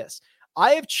is this.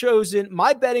 I have chosen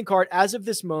my betting card as of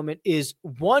this moment is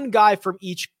 1 guy from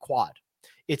each quad.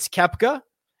 It's Koepka,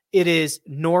 it is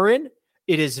Norin,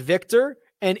 it is Victor,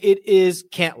 and it is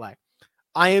Cantlay.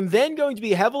 I am then going to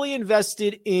be heavily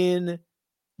invested in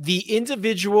the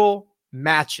individual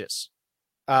matches.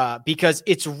 Because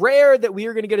it's rare that we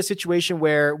are going to get a situation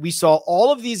where we saw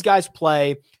all of these guys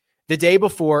play the day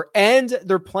before and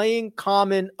they're playing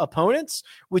common opponents,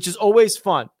 which is always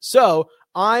fun. So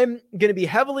I'm going to be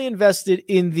heavily invested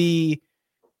in the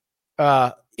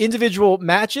individual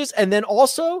matches. And then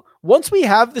also, once we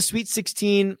have the Sweet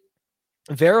 16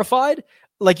 verified,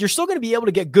 like you're still going to be able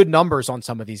to get good numbers on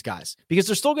some of these guys because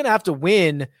they're still going to have to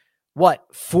win,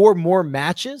 4 more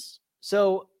matches?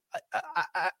 So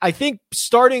I think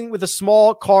starting with a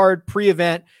small card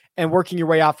pre-event and working your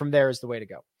way out from there is the way to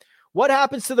go. What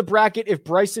happens to the bracket if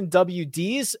Bryson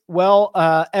WDs? Well,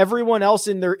 everyone else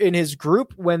in his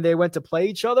group, when they went to play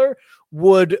each other,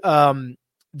 would earn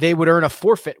a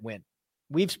forfeit win.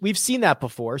 We've seen that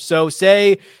before. So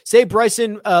say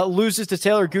Bryson loses to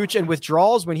Taylor Gooch and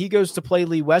withdraws when he goes to play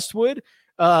Lee Westwood.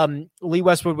 Lee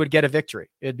Westwood would get a victory.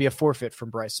 It'd be a forfeit from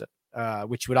Bryson,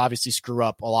 which would obviously screw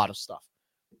up a lot of stuff.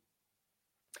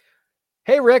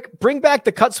 Hey, Rick, bring back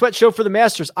the Cut Sweat show for the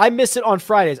Masters. I miss it on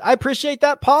Fridays. I appreciate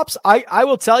that, Pops. I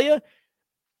will tell you,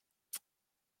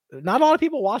 not a lot of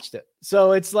people watched it.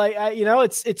 So it's like,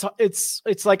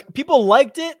 it's like people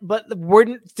liked it, but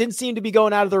didn't seem to be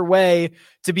going out of their way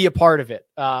to be a part of it,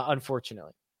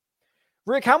 unfortunately.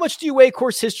 Rick, how much do you weigh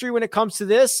course history when it comes to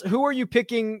this? Who are you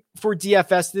picking for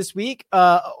DFS this week?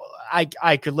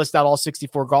 I could list out all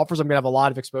 64 golfers. I'm going to have a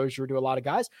lot of exposure to a lot of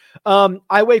guys.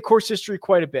 I weigh course history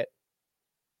quite a bit.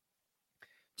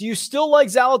 Do you still like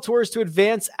Zalatoris to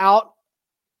advance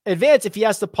if he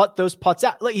has to putt those putts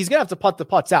out? Like, he's going to have to putt the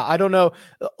putts out. I don't know.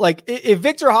 Like, if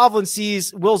Victor Hovland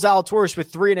sees Will Zalatoris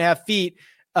with 3.5 feet,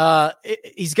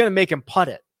 he's going to make him putt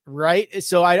it, right?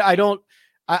 So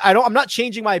I'm not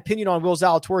changing my opinion on Will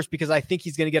Zalatoris because I think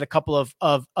he's going to get a couple of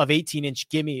 18-inch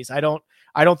gimmies. I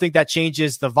don't think that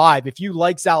changes the vibe. If you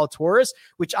like Zalatoris,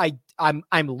 which I'm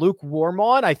lukewarm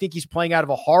on, I think he's playing out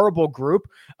of a horrible group.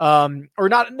 It's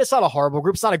not a horrible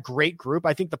group. It's not a great group.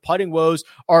 I think the putting woes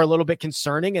are a little bit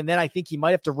concerning. And then I think he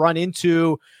might have to run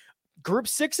into group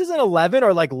 6s and 11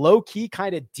 are like low key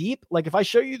kind of deep. Like if I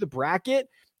show you the bracket,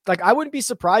 like I wouldn't be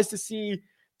surprised to see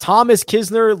Thomas,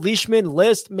 Kisner, Leishman,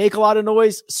 List make a lot of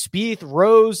noise. Spieth,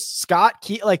 Rose, Scott,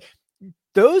 Key, like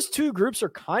those two groups are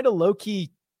kind of low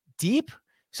key deep.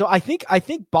 So I think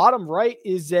bottom right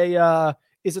is a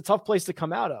tough place to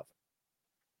come out of.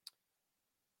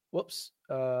 Whoops.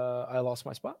 I lost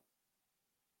my spot.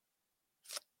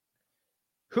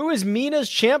 Who is Mina's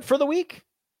champ for the week?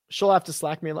 She'll have to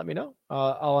Slack me and let me know.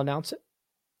 I'll announce it.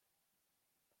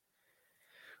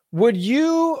 Would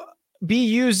you be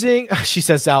using, she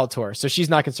says Zalator, so she's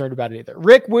not concerned about it either.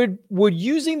 Rick, would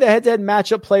using the head-to-head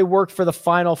matchup play work for the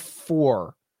Final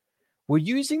Four? Would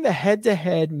using the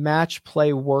head-to-head match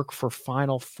play work for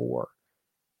Final Four?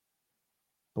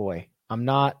 Boy, I'm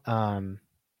not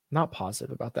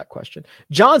positive about that question.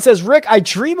 John says, Rick, I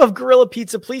dream of Gorilla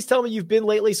Pizza. Please tell me you've been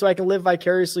lately so I can live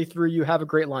vicariously through you. Have a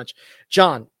great lunch.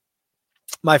 John,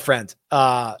 my friend,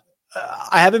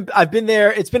 I've been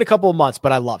there. It's been a couple of months,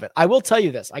 but I love it. I will tell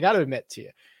you this. I got to admit to you,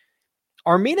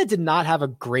 Armina did not have a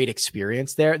great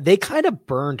experience there. They kind of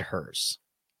burned hers.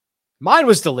 Mine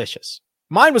was delicious.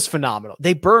 Mine was phenomenal.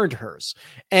 They burned hers.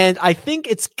 And I think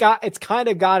it's kind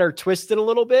of got her twisted a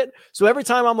little bit. So every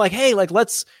time I'm like, hey, like,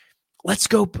 let's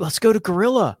go to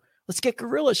Gorilla. Let's get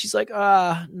Gorilla. She's like, no,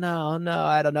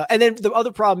 I don't know. And then the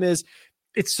other problem is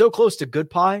it's so close to Good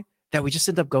Pie that we just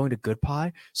end up going to Good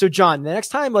Pie. So John, the next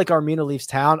time like Armina leaves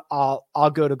town,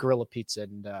 I'll go to Gorilla Pizza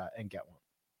and get one.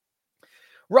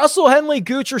 Russell Henley,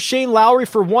 Gooch, or Shane Lowry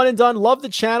for one and done. Love the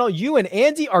channel. You and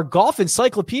Andy are golf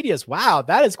encyclopedias. Wow,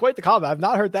 that is quite the comment. I've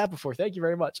not heard that before. Thank you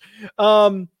very much.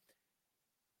 I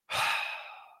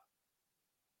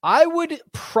would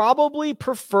probably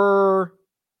prefer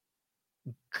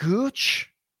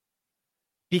Gooch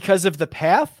because of the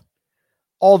path,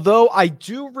 although I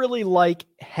do really like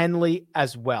Henley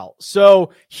as well.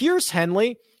 So here's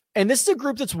Henley, and this is a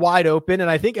group that's wide open,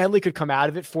 and I think Henley could come out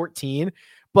of it 14.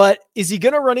 But is he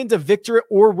going to run into Victor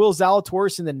or Will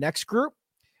Zalatoris in the next group?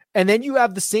 And then you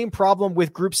have the same problem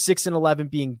with group 6 and 11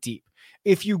 being deep.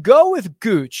 If you go with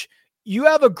Gooch, you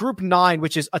have a group 9,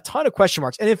 which is a ton of question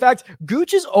marks. And in fact,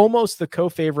 Gooch is almost the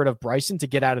co-favorite of Bryson to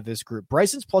get out of this group.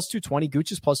 Bryson's plus 220,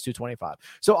 Gooch is plus 225.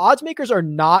 So odds makers are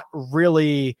not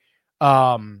really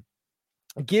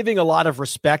giving a lot of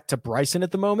respect to Bryson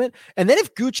at the moment. And then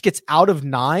if Gooch gets out of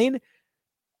 9,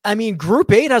 I mean,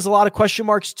 Group 8 has a lot of question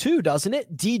marks too, doesn't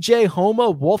it? DJ, Homa,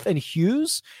 Wolf, and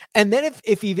Hughes. And then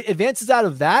if he advances out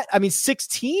of that, I mean,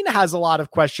 16 has a lot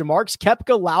of question marks.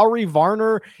 Koepka, Lowry,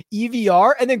 Varner,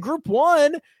 EVR. And then Group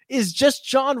 1 is just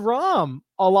John Rahm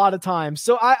a lot of times.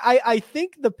 So I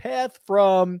think the path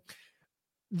from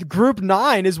Group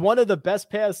 9 is one of the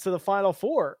best paths to the Final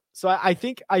Four. So I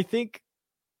think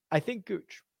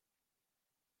Gooch.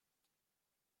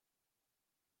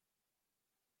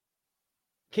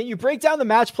 Can you break down the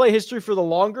match play history for the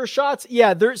longer shots?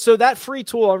 Yeah, so that free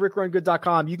tool on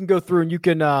rickrungood.com, you can go through and you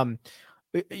can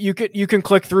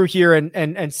click through here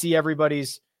and see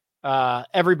everybody's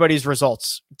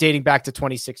results dating back to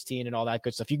 2016 and all that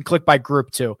good stuff. You can click by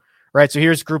group too, right? So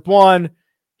here's group 1,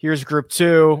 here's group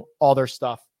 2, all their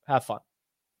stuff. Have fun.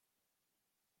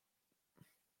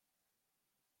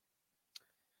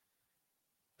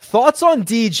 Thoughts on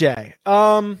DJ?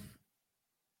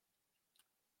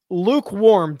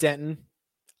 Lukewarm, Denton.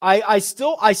 I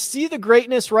see the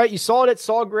greatness, right? You saw it at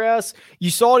Sawgrass.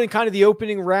 You saw it in kind of the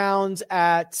opening rounds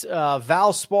at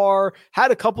Valspar.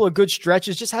 Had a couple of good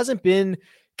stretches. Just hasn't been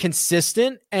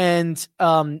consistent. And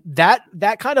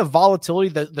that kind of volatility,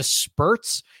 the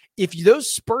spurts. If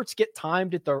those spurts get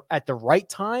timed at the right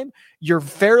time, you're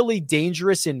fairly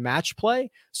dangerous in match play.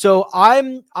 So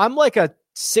I'm like a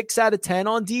 6 out of 10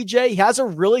 on DJ. He has a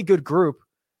really good group,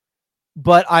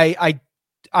 but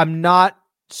I'm not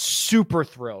super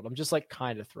thrilled. I'm just like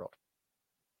kind of thrilled.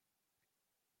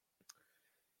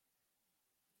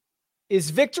 Is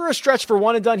Victor a stretch for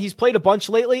one and done? He's played a bunch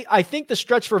lately. I think the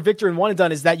stretch for Victor and one and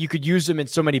done is that you could use him in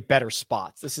so many better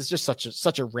spots. This is just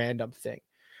such a random thing.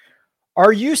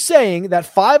 Are you saying that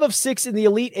 5 of 6 in the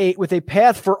Elite 8 with a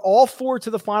path for all 4 to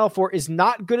the Final Four is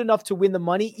not good enough to win the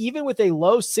money, even with a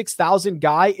low 6,000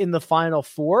 guy in the Final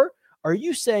Four? Are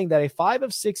you saying that a 5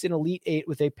 of 6 in Elite 8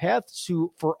 with a path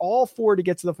for all 4 to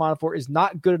get to the Final Four is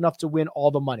not good enough to win all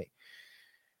the money?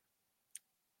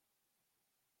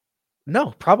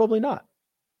 No, probably not.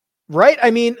 Right?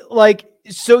 I mean, like,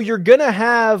 so you're going to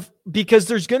have, because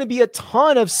there's going to be a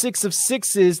ton of 6 of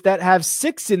 6s that have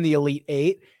 6 in the Elite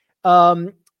 8.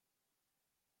 And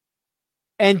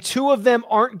 2 of them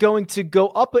aren't going to go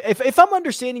up. If I'm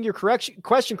understanding your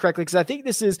question correctly, because I think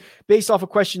this is based off a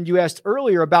question you asked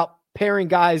earlier about pairing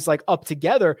guys like up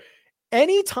together.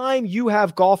 Anytime you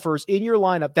have golfers in your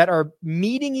lineup that are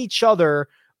meeting each other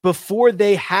before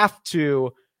they have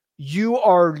to, you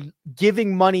are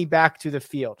giving money back to the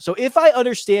field. So if I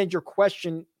understand your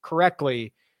question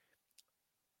correctly,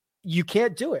 you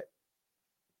can't do it.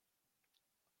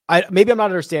 Maybe I'm not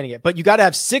understanding it, but you got to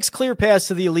have 6 clear paths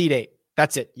to the Elite Eight.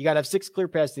 That's it. You got to have 6 clear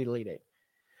paths to the Elite Eight.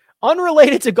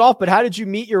 Unrelated to golf, but how did you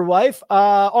meet your wife?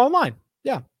 Online.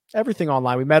 Yeah, everything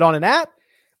online. We met on an app.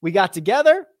 We got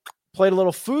together, played a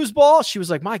little foosball. She was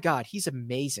like, my God, he's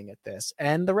amazing at this.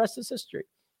 And the rest is history.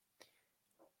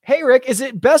 Hey, Rick, is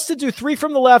it best to do 3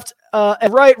 from the left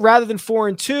and right rather than 4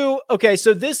 and 2? Okay,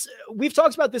 so we've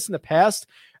talked about this in the past.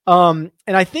 And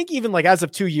I think even like as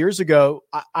of 2 years ago,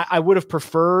 I would have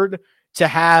preferred to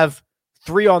have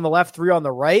 3 on the left, 3 on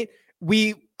the right.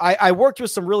 I worked with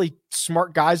some really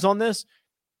smart guys on this.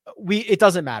 It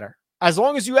doesn't matter. As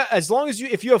long as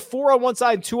if you have 4 on one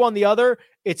side and 2 on the other,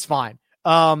 it's fine.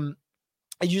 You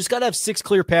just got to have 6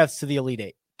 clear paths to the Elite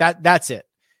Eight. That's it.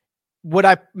 Would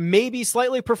I maybe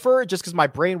slightly prefer, just because my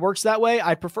brain works that way,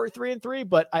 I'd prefer 3 and 3,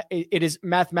 but it is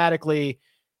mathematically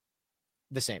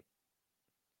the same.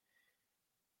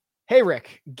 Hey,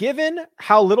 Rick, given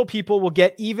how little people will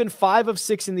get even 5 of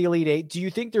 6 in the Elite Eight, do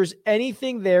you think there's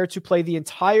anything there to play the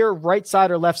entire right side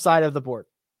or left side of the board?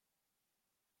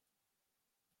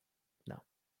 No.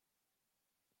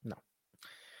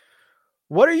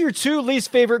 What are your 2 least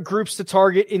favorite groups to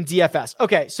target in DFS?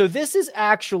 Okay, so this is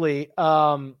actually,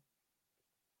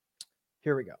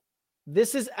 here we go.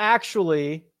 This is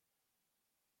actually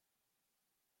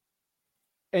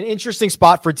an interesting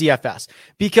spot for DFS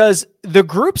because the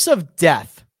groups of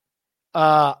death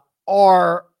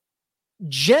are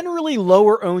generally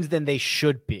lower owned than they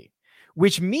should be,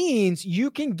 which means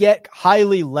you can get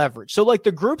highly leveraged. So like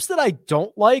the groups that I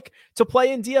don't like to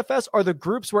play in DFS are the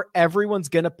groups where everyone's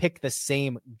going to pick the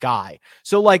same guy.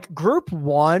 So like group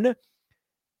 1,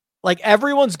 like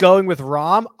everyone's going with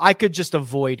Rom. I could just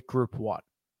avoid group 1,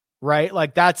 right?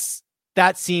 Like that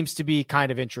seems to be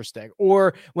kind of interesting.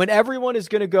 Or when everyone is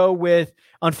going to go with,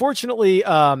 unfortunately,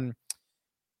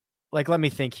 like, let me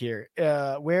think here.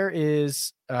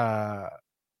 Where's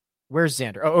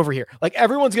Xander? Oh, over here. Like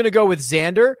everyone's going to go with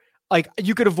Xander. Like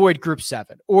you could avoid group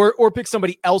 7 or pick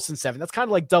somebody else in 7. That's kind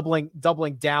of like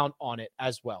doubling down on it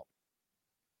as well.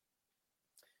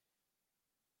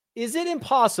 Is it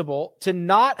impossible to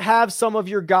not have some of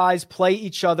your guys play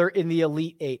each other in the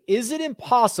Elite Eight? Is it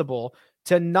impossible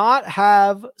to not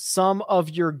have some of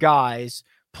your guys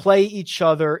play each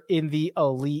other in the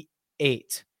Elite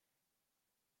Eight?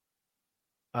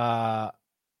 It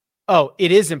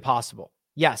is impossible.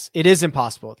 Yes, it is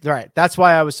impossible. All right. That's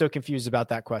why I was so confused about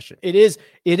that question. It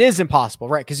is impossible,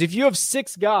 right? Because if you have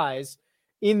 6 guys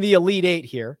in the Elite Eight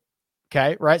here,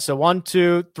 okay, right? So 1,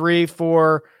 2, 3,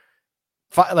 4,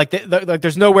 5, like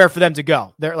there's nowhere for them to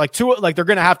go. They're like they're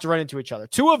going to have to run into each other.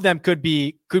 2 of them could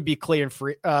be clear and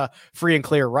free and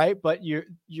clear, right? But you're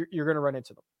going to run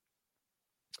into them.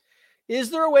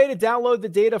 Is there a way to download the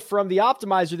data from the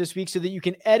optimizer this week so that you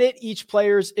can edit each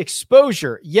player's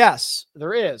exposure? Yes,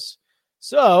 there is.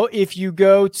 So if you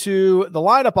go to the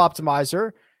lineup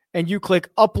optimizer and you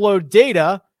click upload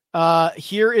data,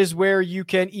 here is where you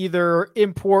can either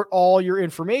import all your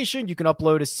information. You can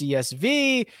upload a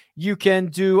CSV. You can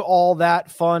do all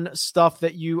that fun stuff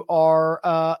that you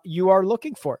are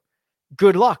looking for.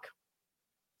 Good luck.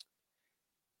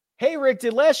 Hey, Rick,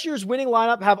 did last year's winning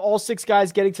lineup have all 6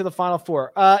 guys getting to the Final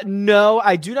Four? No,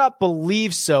 I do not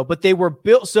believe so, but they were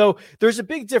built. So there's a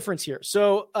big difference here.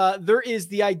 So there is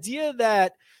the idea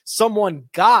that someone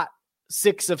got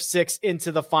 6 of 6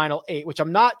 into the Final 8, which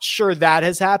I'm not sure that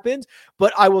has happened,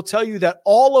 but I will tell you that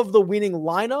all of the winning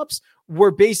lineups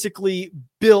were basically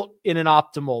built in an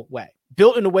optimal way,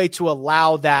 built in a way to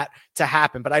allow that to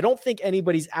happen. But I don't think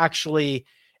anybody's actually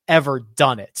ever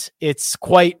done it. It's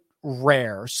quite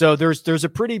rare. So there's a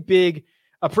pretty big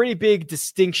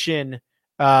distinction,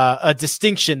 a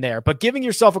distinction there, but giving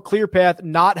yourself a clear path,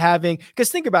 not having, because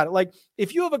think about it. Like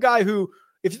if you have a guy who,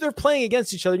 if they're playing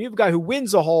against each other, you have a guy who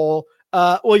wins a hole,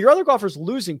 well, your other golfer's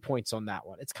losing points on that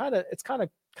one. It's kind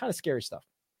of scary stuff.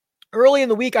 Early in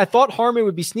the week, I thought Harman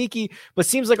would be sneaky, but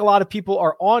seems like a lot of people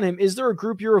are on him. Is there a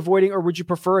group you're avoiding, or would you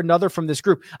prefer another from this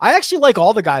group? I actually like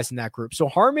all the guys in that group. So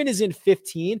Harman is in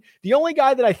 15. The only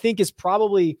guy that I think is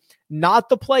probably not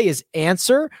the play is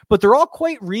Answer, but they're all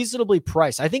quite reasonably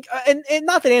priced. I think, and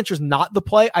not that Answer's not the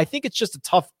play. I think it's just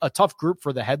a tough group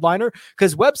for the headliner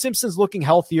because Webb Simpson's looking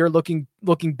healthier, looking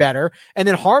better. And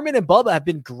then Harman and Bubba have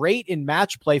been great in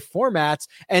match play formats,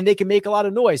 and they can make a lot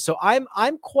of noise. So I'm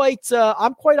quite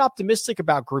optimistic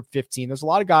about Group 15. There's a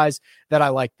lot of guys that I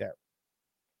like there.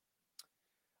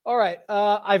 All right.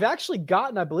 I've actually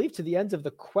gotten, I believe, to the end of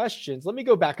the questions. Let me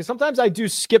go back because sometimes I do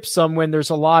skip some when there's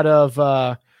a lot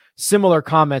of similar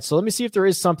comments. So let me see if there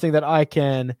is something that I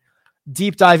can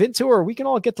deep dive into, or we can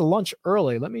all get to lunch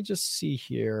early. Let me just see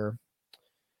here.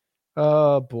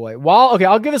 Oh boy. Okay,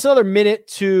 I'll give us another minute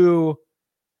to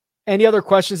any other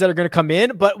questions that are going to come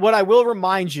in. But what I will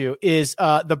remind you is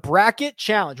the bracket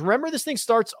challenge. Remember, this thing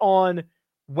starts on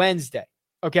Wednesday.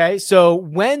 Okay, so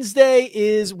Wednesday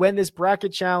is when this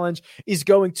bracket challenge is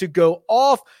going to go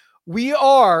off. We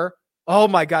are, oh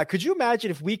my God, could you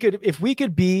imagine if we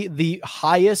could be the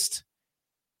highest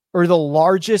or the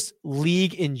largest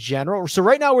league in general? So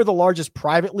right now we're the largest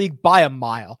private league by a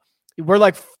mile. We're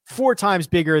like 4 times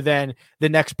bigger than the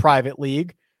next private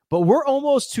league, but we're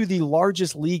almost to the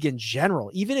largest league in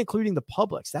general, even including the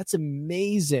publics. That's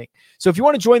amazing. So if you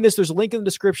want to join this, there's a link in the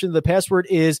description. The password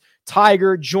is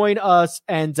Tiger. Join us,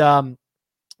 and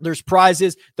there's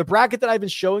prizes. The bracket that I've been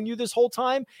showing you this whole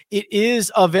time, it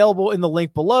is available in the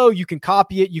link below. You can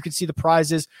copy it. You can see the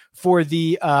prizes for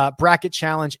the bracket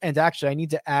challenge. And actually, I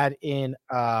need to add in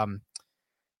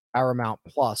Paramount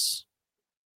Plus.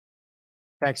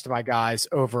 Thanks to my guys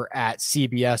over at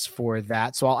CBS for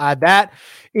that. So I'll add that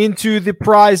into the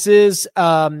prizes.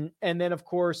 And then, of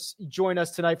course, join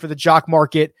us tonight for the Jock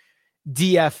Market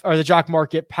the Jock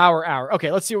Market Power Hour.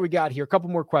 Okay, let's see what we got here. A couple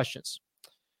more questions.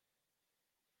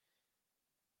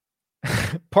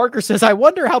 Parker says, I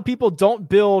wonder how people don't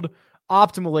build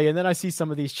optimally. And then I see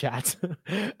some of these chats.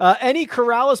 Any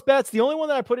Corrales bets? The only one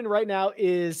that I put in right now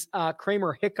is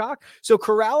Kramer Hickok. So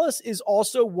Corrales is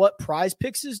also what Prize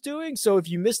Picks is doing. So if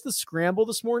you missed the scramble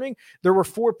this morning, there were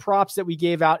 4 props that we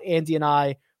gave out, Andy and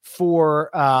I, for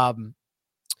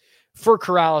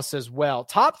Corrales as well.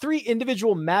 Top 3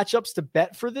 individual matchups to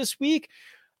bet for this week.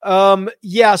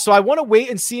 Yeah, so I want to wait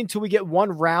and see until we get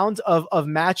one round of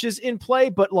matches in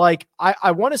play, but like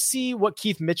I want to see what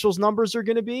Keith Mitchell's numbers are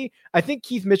going to be. I think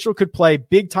Keith Mitchell could play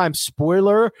big time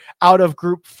spoiler out of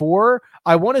group 4.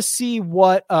 I want to see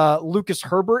what Lucas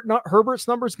Herbert's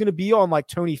number is going to be on like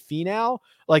Tony Finau.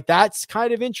 Like that's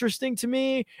kind of interesting to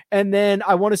me. And then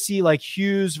I want to see like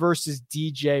Hughes versus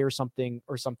DJ or something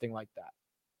like that.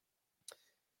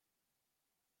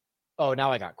 Oh,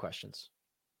 now I got questions.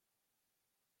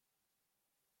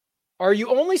 Are you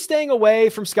only staying away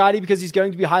from Scotty because he's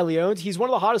going to be highly owned? He's one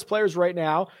of the hottest players right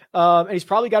now, and he's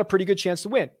probably got a pretty good chance to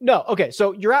win. No, okay,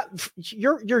 so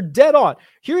you're dead on.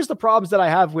 Here's the problems that I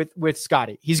have with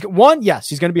Scotty. He's one, yes,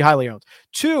 he's going to be highly owned.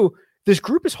 2, this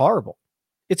group is horrible.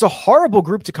 It's a horrible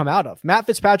group to come out of. Matt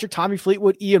Fitzpatrick, Tommy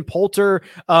Fleetwood, Ian Poulter.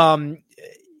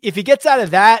 If he gets out of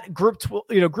that group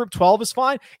 12 is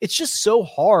fine. It's just so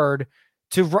hard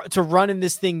to run in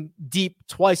this thing deep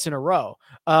twice in a row,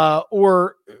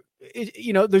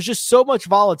 there's just so much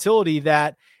volatility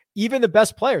that even the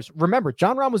best players, remember,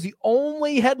 Jon Rahm was the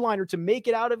only headliner to make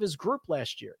it out of his group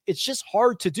last year. It's just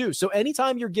hard to do. So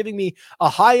anytime you're giving me a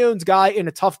high-owned guy in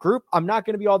a tough group, I'm not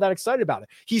going to be all that excited about it.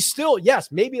 He's still,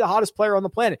 yes, maybe the hottest player on the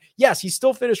planet. Yes, he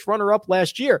still finished runner-up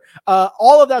last year.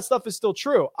 All of that stuff is still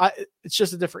true. It's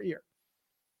just a different year.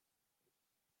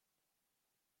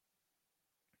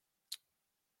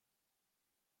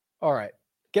 All right.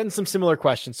 Getting some similar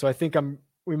questions. So I think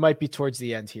we might be towards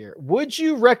the end here. Would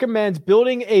you recommend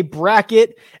building a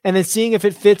bracket and then seeing if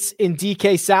it fits in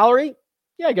DK salary?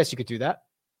 Yeah, I guess you could do that.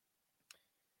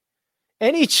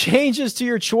 Any changes to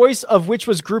your choice of which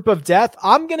was group of death?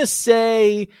 I'm going to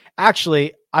say,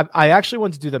 actually, I actually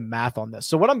want to do the math on this.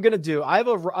 So what I'm going to do, I have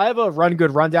a Run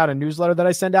Good Rundown, a newsletter that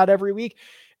I send out every week.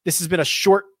 This has been a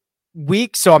short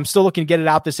week, so I'm still looking to get it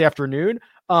out this afternoon.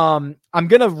 I'm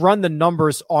going to run the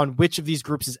numbers on which of these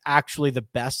groups is actually the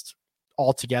best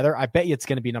altogether. I bet you it's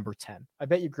going to be number 10. I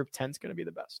bet you group 10 is going to be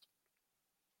the best.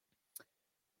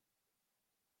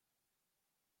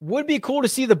 Would be cool to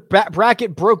see the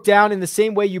bracket broke down in the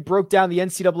same way you broke down the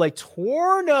NCAA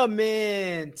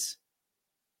tournament.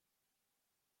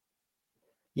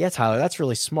 Yeah, Tyler, that's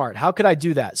really smart. How could I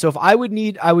do that? So if I would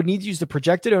need to use the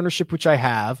projected ownership, which I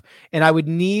have, and I would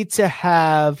need to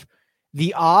have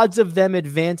the odds of them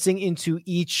advancing into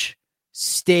each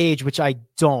stage, which I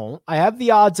don't. I have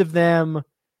the odds of them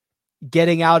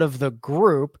getting out of the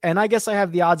group, and I guess I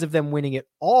have the odds of them winning it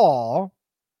all.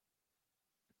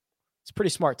 It's pretty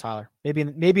smart, Tyler.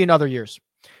 Maybe in other years.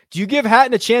 Do you give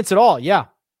Hatton a chance at all? Yeah,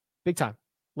 big time.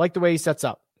 Like the way he sets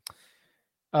up.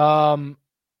 Homa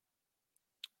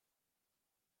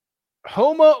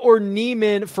or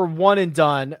Neiman for one and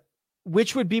done,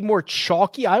 which would be more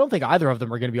chalky? I don't think either of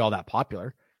them are going to be all that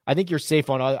popular. I think you're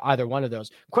safe on either one of those.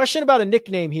 Question about a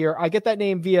nickname here. I get that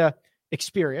name via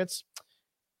experience.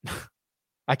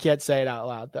 I can't say it out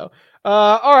loud, though.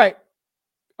 All right.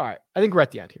 I think we're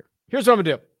at the end here. Here's what I'm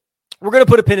going to do. We're going to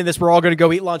put a pin in this. We're all going to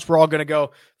go eat lunch. We're all going to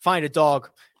go find a dog,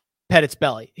 pet its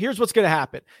belly. Here's what's going to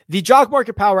happen. The Jock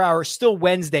Market Power Hour is still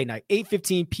Wednesday night,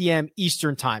 8:15 p.m.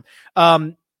 Eastern time.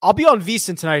 I'll be on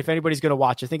VSiN tonight if anybody's going to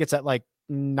watch. I think it's at like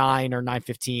 9 or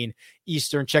 9:15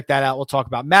 Eastern. Check that out. We'll talk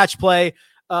about match play.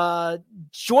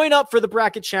 Join up for the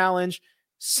bracket challenge.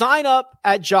 Sign up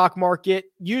at Jock Market.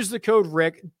 Use the code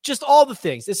Rick. Just all the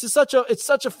things. It's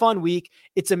such a fun week.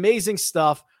 It's amazing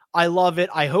stuff. I love it.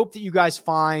 I hope that you guys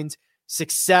find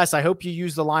success. I hope you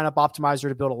use the lineup optimizer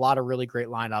to build a lot of really great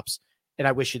lineups. And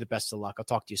I wish you the best of luck. I'll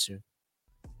talk to you soon.